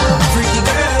we love. Freaky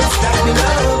girls that we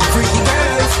love. Freaky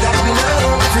girls that we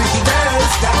love. Freaky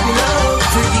girls that we love.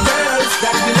 Freaky girls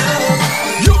that we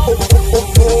love.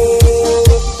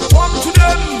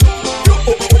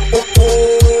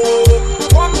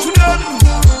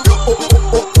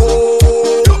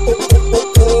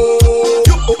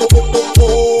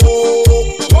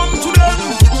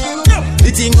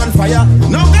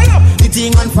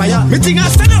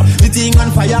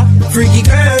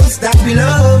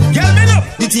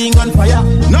 thing on fire.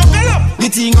 Now get up, the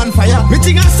thing on fire. Me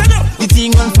thing I set up, the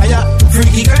thing on fire.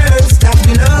 Freaky girls that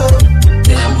we love.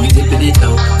 Damn, we dipping it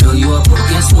low. Know you up, but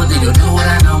guess what? They don't know what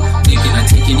I know. Thinking I'm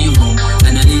taking you home,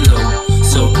 and I need low.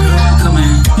 So, come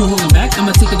on, you holding back?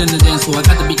 I'ma take it in the dance floor. I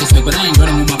got the beat quick, but I ain't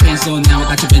running with my pants on. Now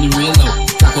I got you bending real low,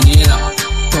 rocking it up.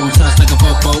 Throwing shots like a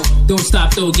fofo. Don't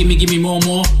stop though, give me more.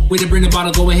 Way to bring the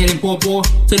bottle, go ahead and pour.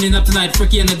 Turning up tonight,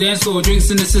 freaky on the dance floor. Drinks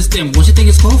in the system, what you think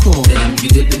it's called for? Damn, you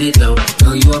dipping it low.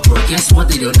 Know you up, bro. Guess what?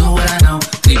 They don't know what I know.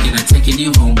 Thinking I'm taking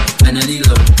you home, and I need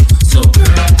low. So,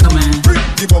 come on. Bring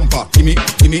the bumper, gimme,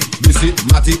 Missy,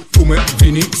 Matty, Fume,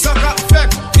 Vinny, Saka,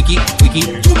 Fek, Wiki,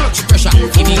 too much pressure,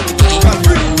 gimme,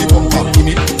 bring the bumper,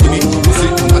 gimme,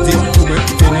 Missy, Matty, Fume,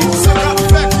 Vinny, Saka,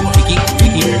 Fek, Wiki,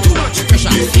 too much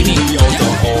pressure, gimme. Out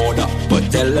of order, but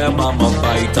tell them I'm a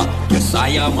fighter. Yes, I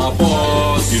am a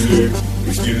boss. They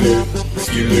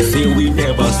say we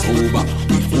never sober.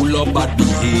 We full of bad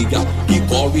behavior. They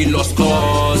call we lost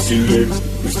cause. They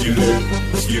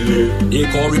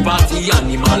call we party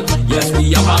animal. Yes,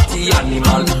 we a party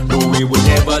animal. No, we will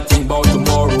never think about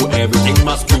tomorrow. Everything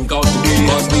must drink out today.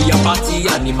 Cause we a party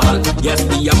animal. Yes,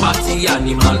 we a party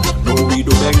animal. No, we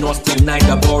don't beg no still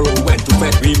neither borrow. When to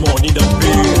fetch we money the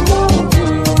pay.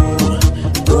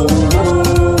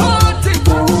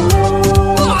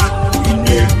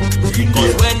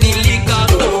 Cause when the liquor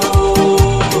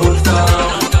goes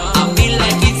down, I feel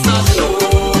like it's a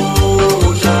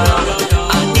social.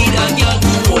 I need a girl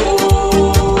to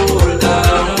hold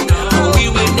down. We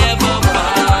will never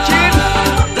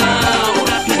back down.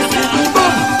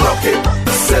 Rock it,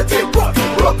 set it, rock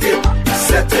it,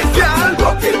 set it, girl.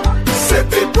 Rock it,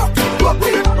 set it, rock it,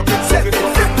 set it,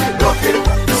 rock it,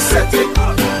 set it,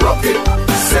 rock it,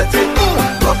 set it,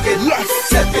 rock it, yes,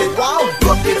 set it, wow,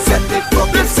 rock it, set it,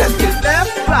 rock it, set it.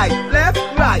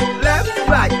 Left,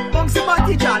 right, bounce your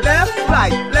body, left,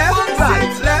 right,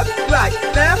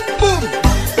 boom.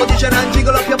 Position and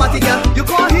jiggle up your body, girl. You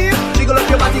go here, jiggle up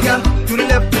your body, girl. To the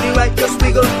left, to the right, just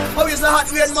wiggle. How is the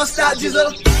hot red mustard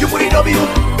jizzle? You put it W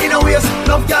in a waist,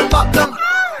 love girl back down.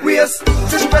 Waist,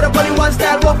 so she better body one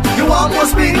style walk. You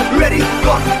almost be ready,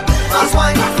 walk. Fast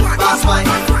wine, fast wine,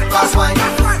 fast wine,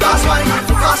 fast wine,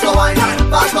 faster wine,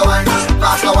 faster wine,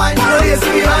 faster wine. Lazy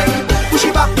behind, push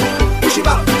it back, push it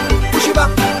back, push it back,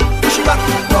 push it back.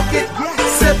 Rock it,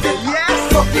 set it,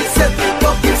 yes. Rock it, set it,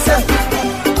 rock it, set it.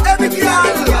 Every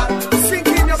girl, sink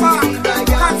in your back,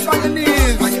 hands on your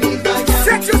knees.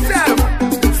 Set yourself,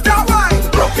 start wine.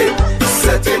 Rock it,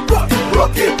 set it, rock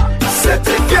it, set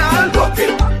it, girl. Rock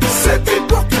it, set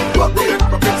it, rock it, set it, rock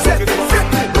it, set it,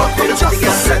 set it, rock it, set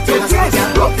it, set it,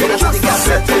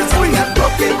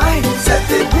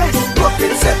 yes. Rock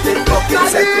it, set it, rock it,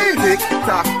 set it. Tick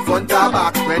tock, front or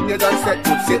back. When you done set,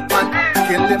 you sit man.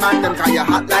 Kill the man, them 'cause you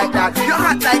hot like that. You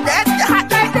hot like that, you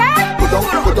hot like that. Put on,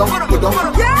 yeah. Put on,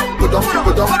 yeah.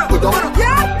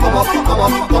 Come up.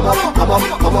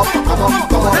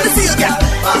 Let me see you get.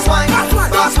 Fast wine,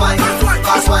 fast wine,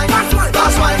 fast wine,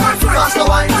 fast wine, faster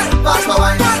wine, faster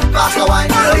wine, faster wine.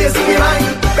 Lazy behind,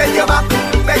 bend your back,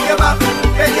 bend your back,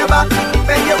 bend your back,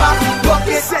 bend your back. Rock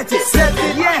it, set it,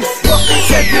 yes. Rock it,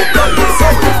 set it, rock it,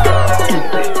 set it.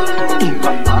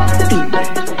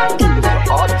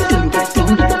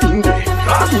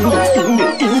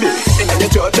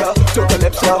 To the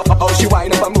lips now, how she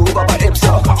wind up and move up her hips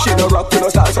now. She no rock to no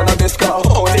stars on a disco.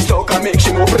 Only soca make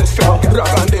she move brisk now. Rock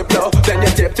and dip now, then you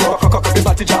tip to cock up the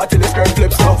body jar till the skirt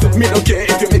flips now. Me no care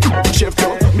if you make shift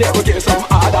now. Me I go get some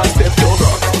hard and stiff to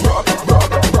rock.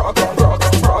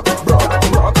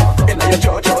 Inna your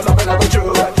church, your love and I go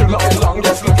through. Too long,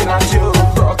 just looking at you.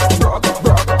 Rock.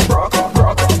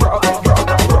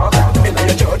 Inna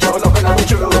your church, your love and I go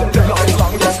through. Too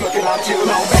long, just looking at you.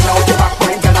 Now bend out your back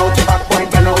point, bend out your back point,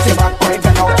 bend out your back point,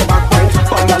 bend out your back point.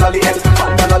 Bundle on the head,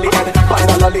 bundle on the head,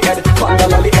 bundle on the head,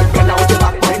 bundle on the head. Bend out your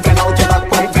back point, bend out your back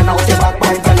point, bend out your back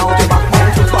point, bend out your back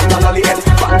point. Bundle on the head,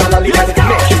 bundle on the head.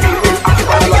 Make you feel it,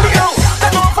 bundle on the head.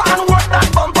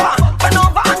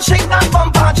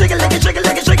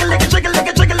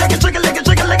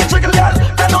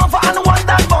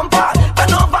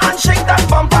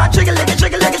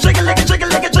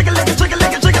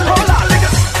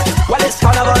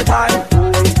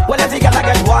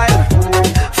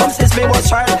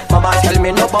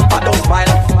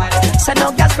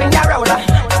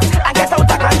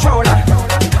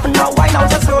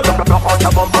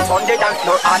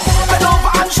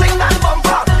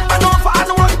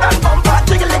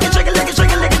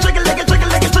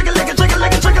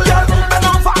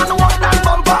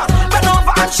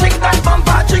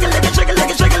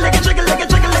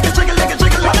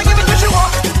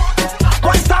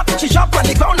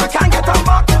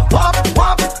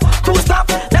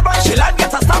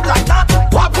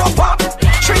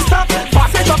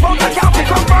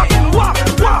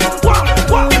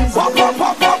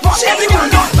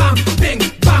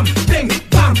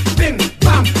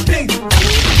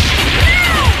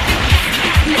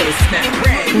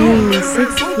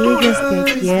 Syxx Figgaz,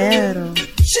 te quiero.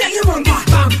 Shake your bum,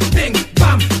 bam, bing,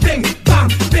 bam, bing, bam,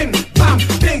 bing, bam,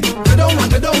 bing. Go down,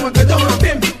 bim. Go down,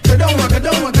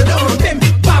 bim.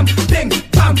 Bam, bing,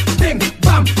 bam, bing,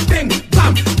 bam, bing,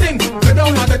 bam, bing. Go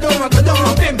down,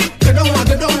 bim. Go down,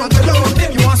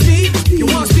 bim. You want speed? You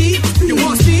want speed? You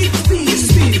want speed?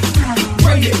 Speed.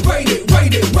 Ride it.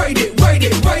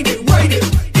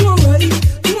 You alright.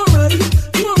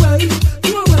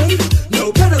 No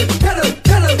pedal.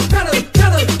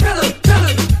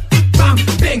 Bam,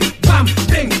 bing, bam,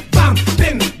 bing, bam,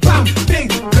 bing, bam, bing.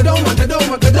 Go down,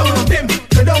 bim.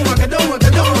 Go down,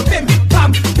 bim. Bam,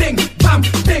 bing, bam,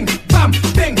 bing, bam,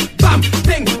 bing, bam,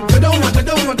 bing. Go down, bim. Go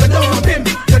down, bim.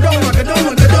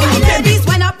 Ladies,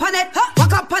 wind up on it,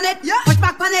 walk up on it, push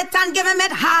back on it and give him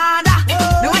it harder.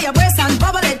 Me want your brace and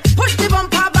bubble it, push the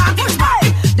bumper back, push back.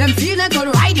 Them feeling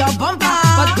good, ride your bumper,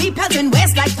 but we pelting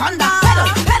waist like thunder.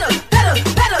 Pedal.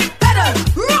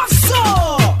 Rough so.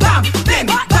 Bam, bim,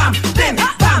 bam, bim,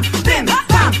 bam, bim,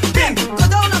 bam, bim. Go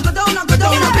down, bim. Go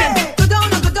down, bim.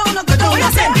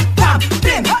 Bam,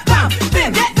 bim, bam, bim, bam,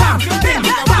 bim, bam, bim. Go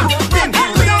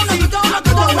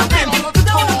down, bim.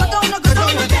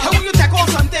 How will you take off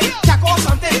something and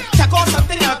belt it? Take off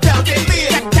something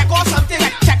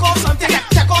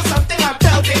and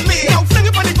belt it. Now fling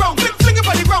it on the ground, fling it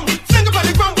on the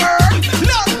ground, girl.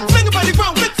 Look, fling it on the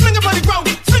ground, fling it on the ground.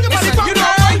 You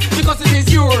know why? Because it is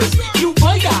yours. You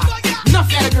buy that.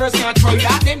 Enough other girls can't try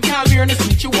that. Them can't wear in the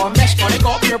street. You want mesh, but they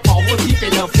got your power deep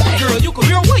in the fly. Girl, you can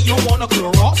wear what you want, no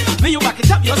clorox. When you back it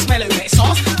up, you smell it like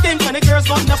sauce. Them kind of girls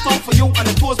got enough time for you, and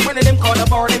the toes one of them call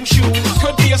about them shoes.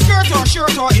 Could be a skirt or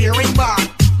shirt or earring bar.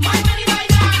 My money buy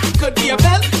that. Could be a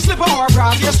belt, slipper or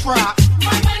bra, your strap.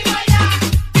 My money buy that.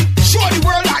 Show the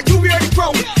world that you wear the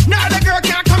crown. Now the girl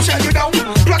can't come shut you down.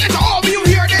 Plug it to all you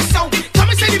hear this sound. Come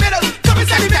inside the middle.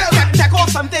 Take off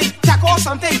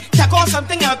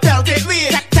something and belt it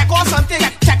with. Take off something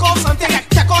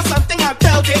and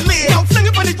belt it with. Now fling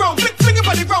it on the ground, fling it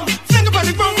on the ground,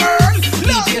 girl.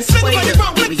 Look, fling it on the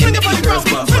ground, fling it on the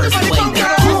ground,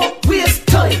 girl. Waste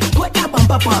time, put that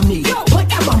bump up on me. Put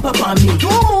that bump up on me.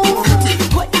 Don't move.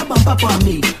 Put that bump up on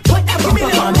me. Put that bump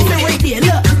up on me. Right there,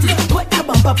 look. Put that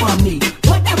bump up on me.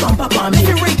 Put that bump up on me.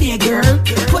 Right there, girl.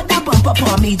 Put that bump up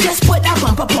on me. Just put that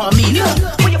bump up on me. Look.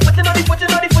 When you putting on the ear.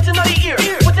 Putting on the ear.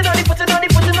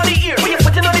 When you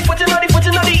putting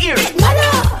on the ear.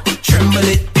 Tremble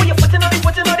it. When you putting on the ear.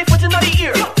 Putting on the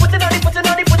ear.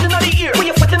 When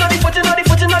you putting on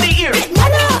the ear.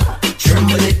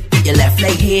 Tremble it. Your left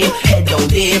leg here, head down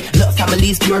there. Look,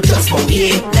 families pure just won't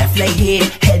here. Left leg here,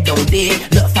 head down there.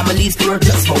 Look, families pure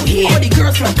just won't here. All the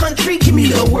girls from country, give me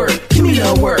little word. All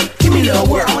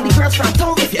the girls from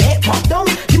town, if your head pop down,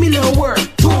 give me little word.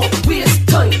 Don't waste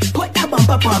time. Put that bump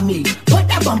up on me.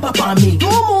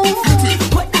 Don't move.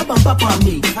 Put that bump up on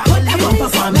me.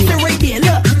 Right there,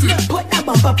 look. Put that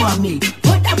bump up on me.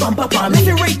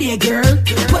 Right there, girl.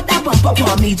 Put that bump up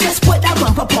on me. Just put that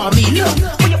bump up on me. Look.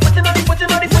 When you putting on the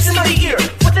ear.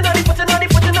 Putting on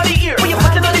the ear. When you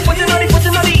putting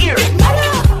on the ear.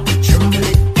 Tremble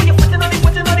it. When you putting on the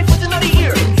ear. When you putting on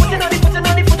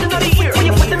the ear.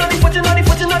 When you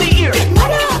putting on the ear.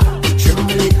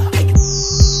 Tremble it.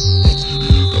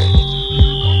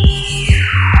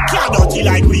 Can't dirty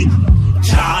like we.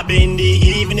 Job in the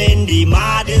evening, the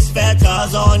maddest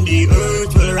fetters on the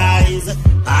earth will rise.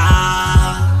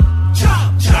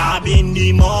 Job in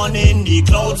the morning, the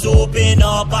clouds open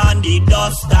up and the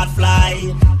dust that fly.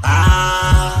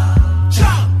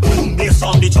 Boom, this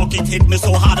on the chuck, it hit me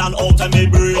so hard and out of me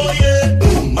brain. Oh yeah.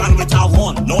 Boom, man with a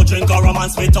horn, no drink or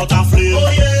romance without a flame.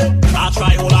 Oh yeah. I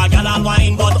try all a gal and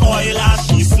wine, but oil as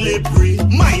she slippery.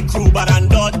 My crew bad and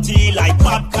dirty like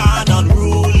popcorn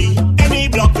unruly. Any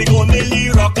block we go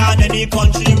milli rock and any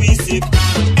country we sick.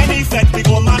 Any fete we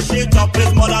go mash it up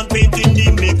with mud and paint in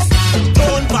the mix.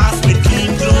 Don't pass with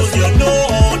clean clothes, you know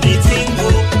how the thing go.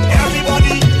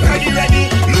 Everybody ready,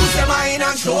 lose your mind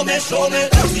and show me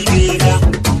dirty behavior.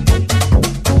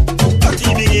 Dirty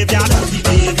behavior.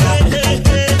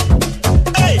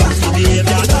 Hey, dirty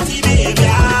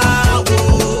behavior.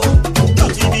 Whoa,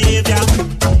 dirty behavior.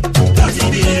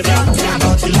 Can't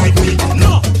dirty like me,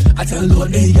 no. I tell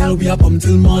Lord, hey girl, we are pumped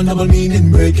till morn, double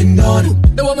meaning breaking down.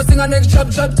 They want me sing a next chop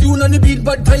tune on the beat,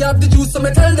 but tie up the juice, so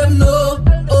me tell them no.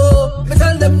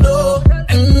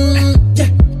 Yeah,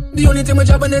 the only thing my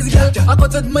job on is girl. I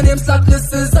got it, my name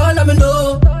Slackness is all I me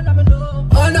know.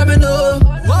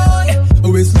 Yeah.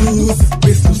 Waist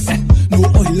loose, no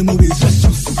oil in my waist, just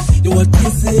juice. You want to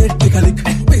say it, take a lick.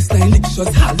 Waistline lick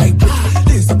shots hard like brick.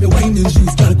 Lace up your wine and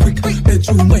shoes, got quick.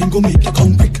 Bedroom wine go make you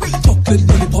come quick. Chocolate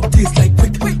lollipop taste like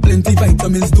quick. Plenty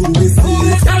vitamins to to waste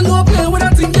it. Girl, no play with a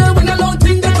thing there when a long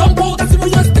thing they come out. That's when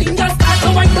you sting that start to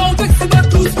wind out. Flexible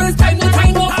to space time, no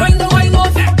time off, wind out.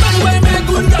 Anyway, make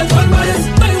good girl run minus.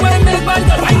 Anyway, make bad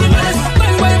girl wind minus.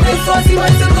 Anyway, make saucy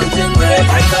boys and touching break.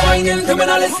 Right to whining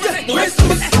criminalist. No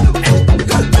excuse.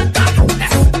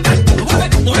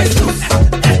 No excuse.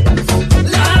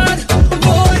 Lord,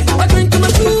 boy, I drink to my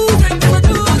juice, drink to my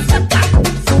juice.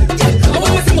 I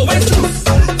want to see my waist loose.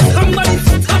 Somebody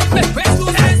stop me, waist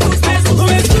loose, waist loose, waist loose,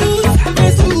 waist loose,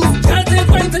 waist loose. Can't take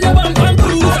wine till your bum bum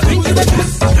bruise. I drink to my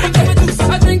juice, drink to my juice, I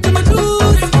drink to my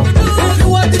juice. If you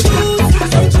want the juice,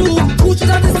 come true.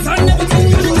 Coochies are the sun, everything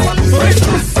you do. Waist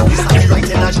loose, right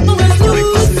energy. Waist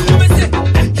loose.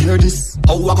 Hear this,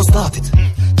 how I go start it.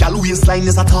 Gal waistline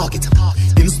is a target.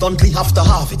 Instantly have to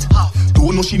have it.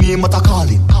 Don't know she name but I call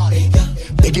it.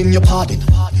 Begging your pardon.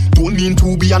 Don't mean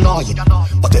to be annoying,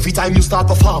 but every time you start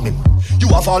performing, you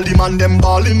have all the man them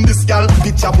balling. This gal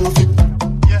picture perfect.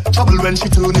 Trouble when she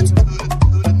turn it.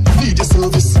 Need your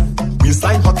service.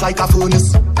 Waistline hot like a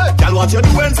furnace. Gal what you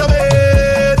doing to me?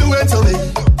 Doing to me.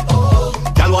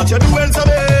 Gal what you doing to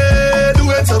me?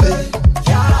 Doing to me.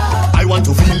 I want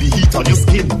to feel the heat on your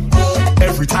skin.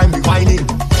 Every time we whining,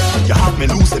 you have me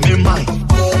losing my mind.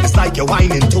 It's like you're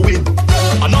whining to win.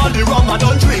 And all the rum I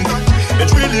don't drink,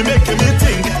 it's really making me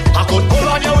think. I could pull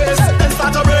on your waist and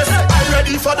start a race. I'm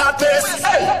ready for that pace.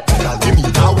 Hey, now give me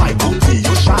that white booty,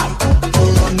 you shy.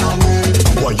 Pull on away.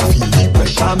 Boy, you feel the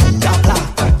pressure, me apply.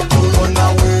 Pull on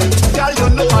away. Girl, you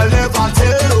know I'll never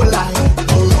tell you a lie.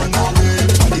 Pull on away.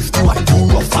 If you I do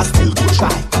rough, I still go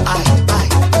try.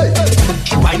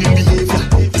 She whining behavior,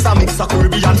 it's a mix of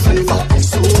Caribbean flavor.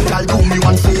 So girl, do me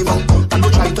one favor and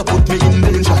don't try to put me in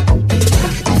danger.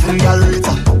 Even girl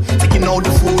later, taking out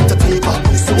the food to paper.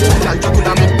 So girl, you could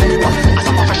have made paper as a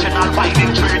professional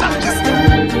whining trader.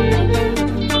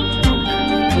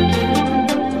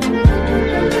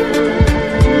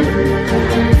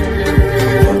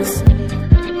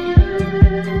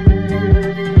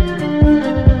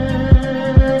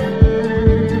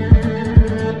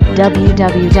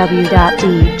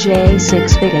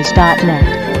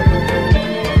 www.dj6figgaz.net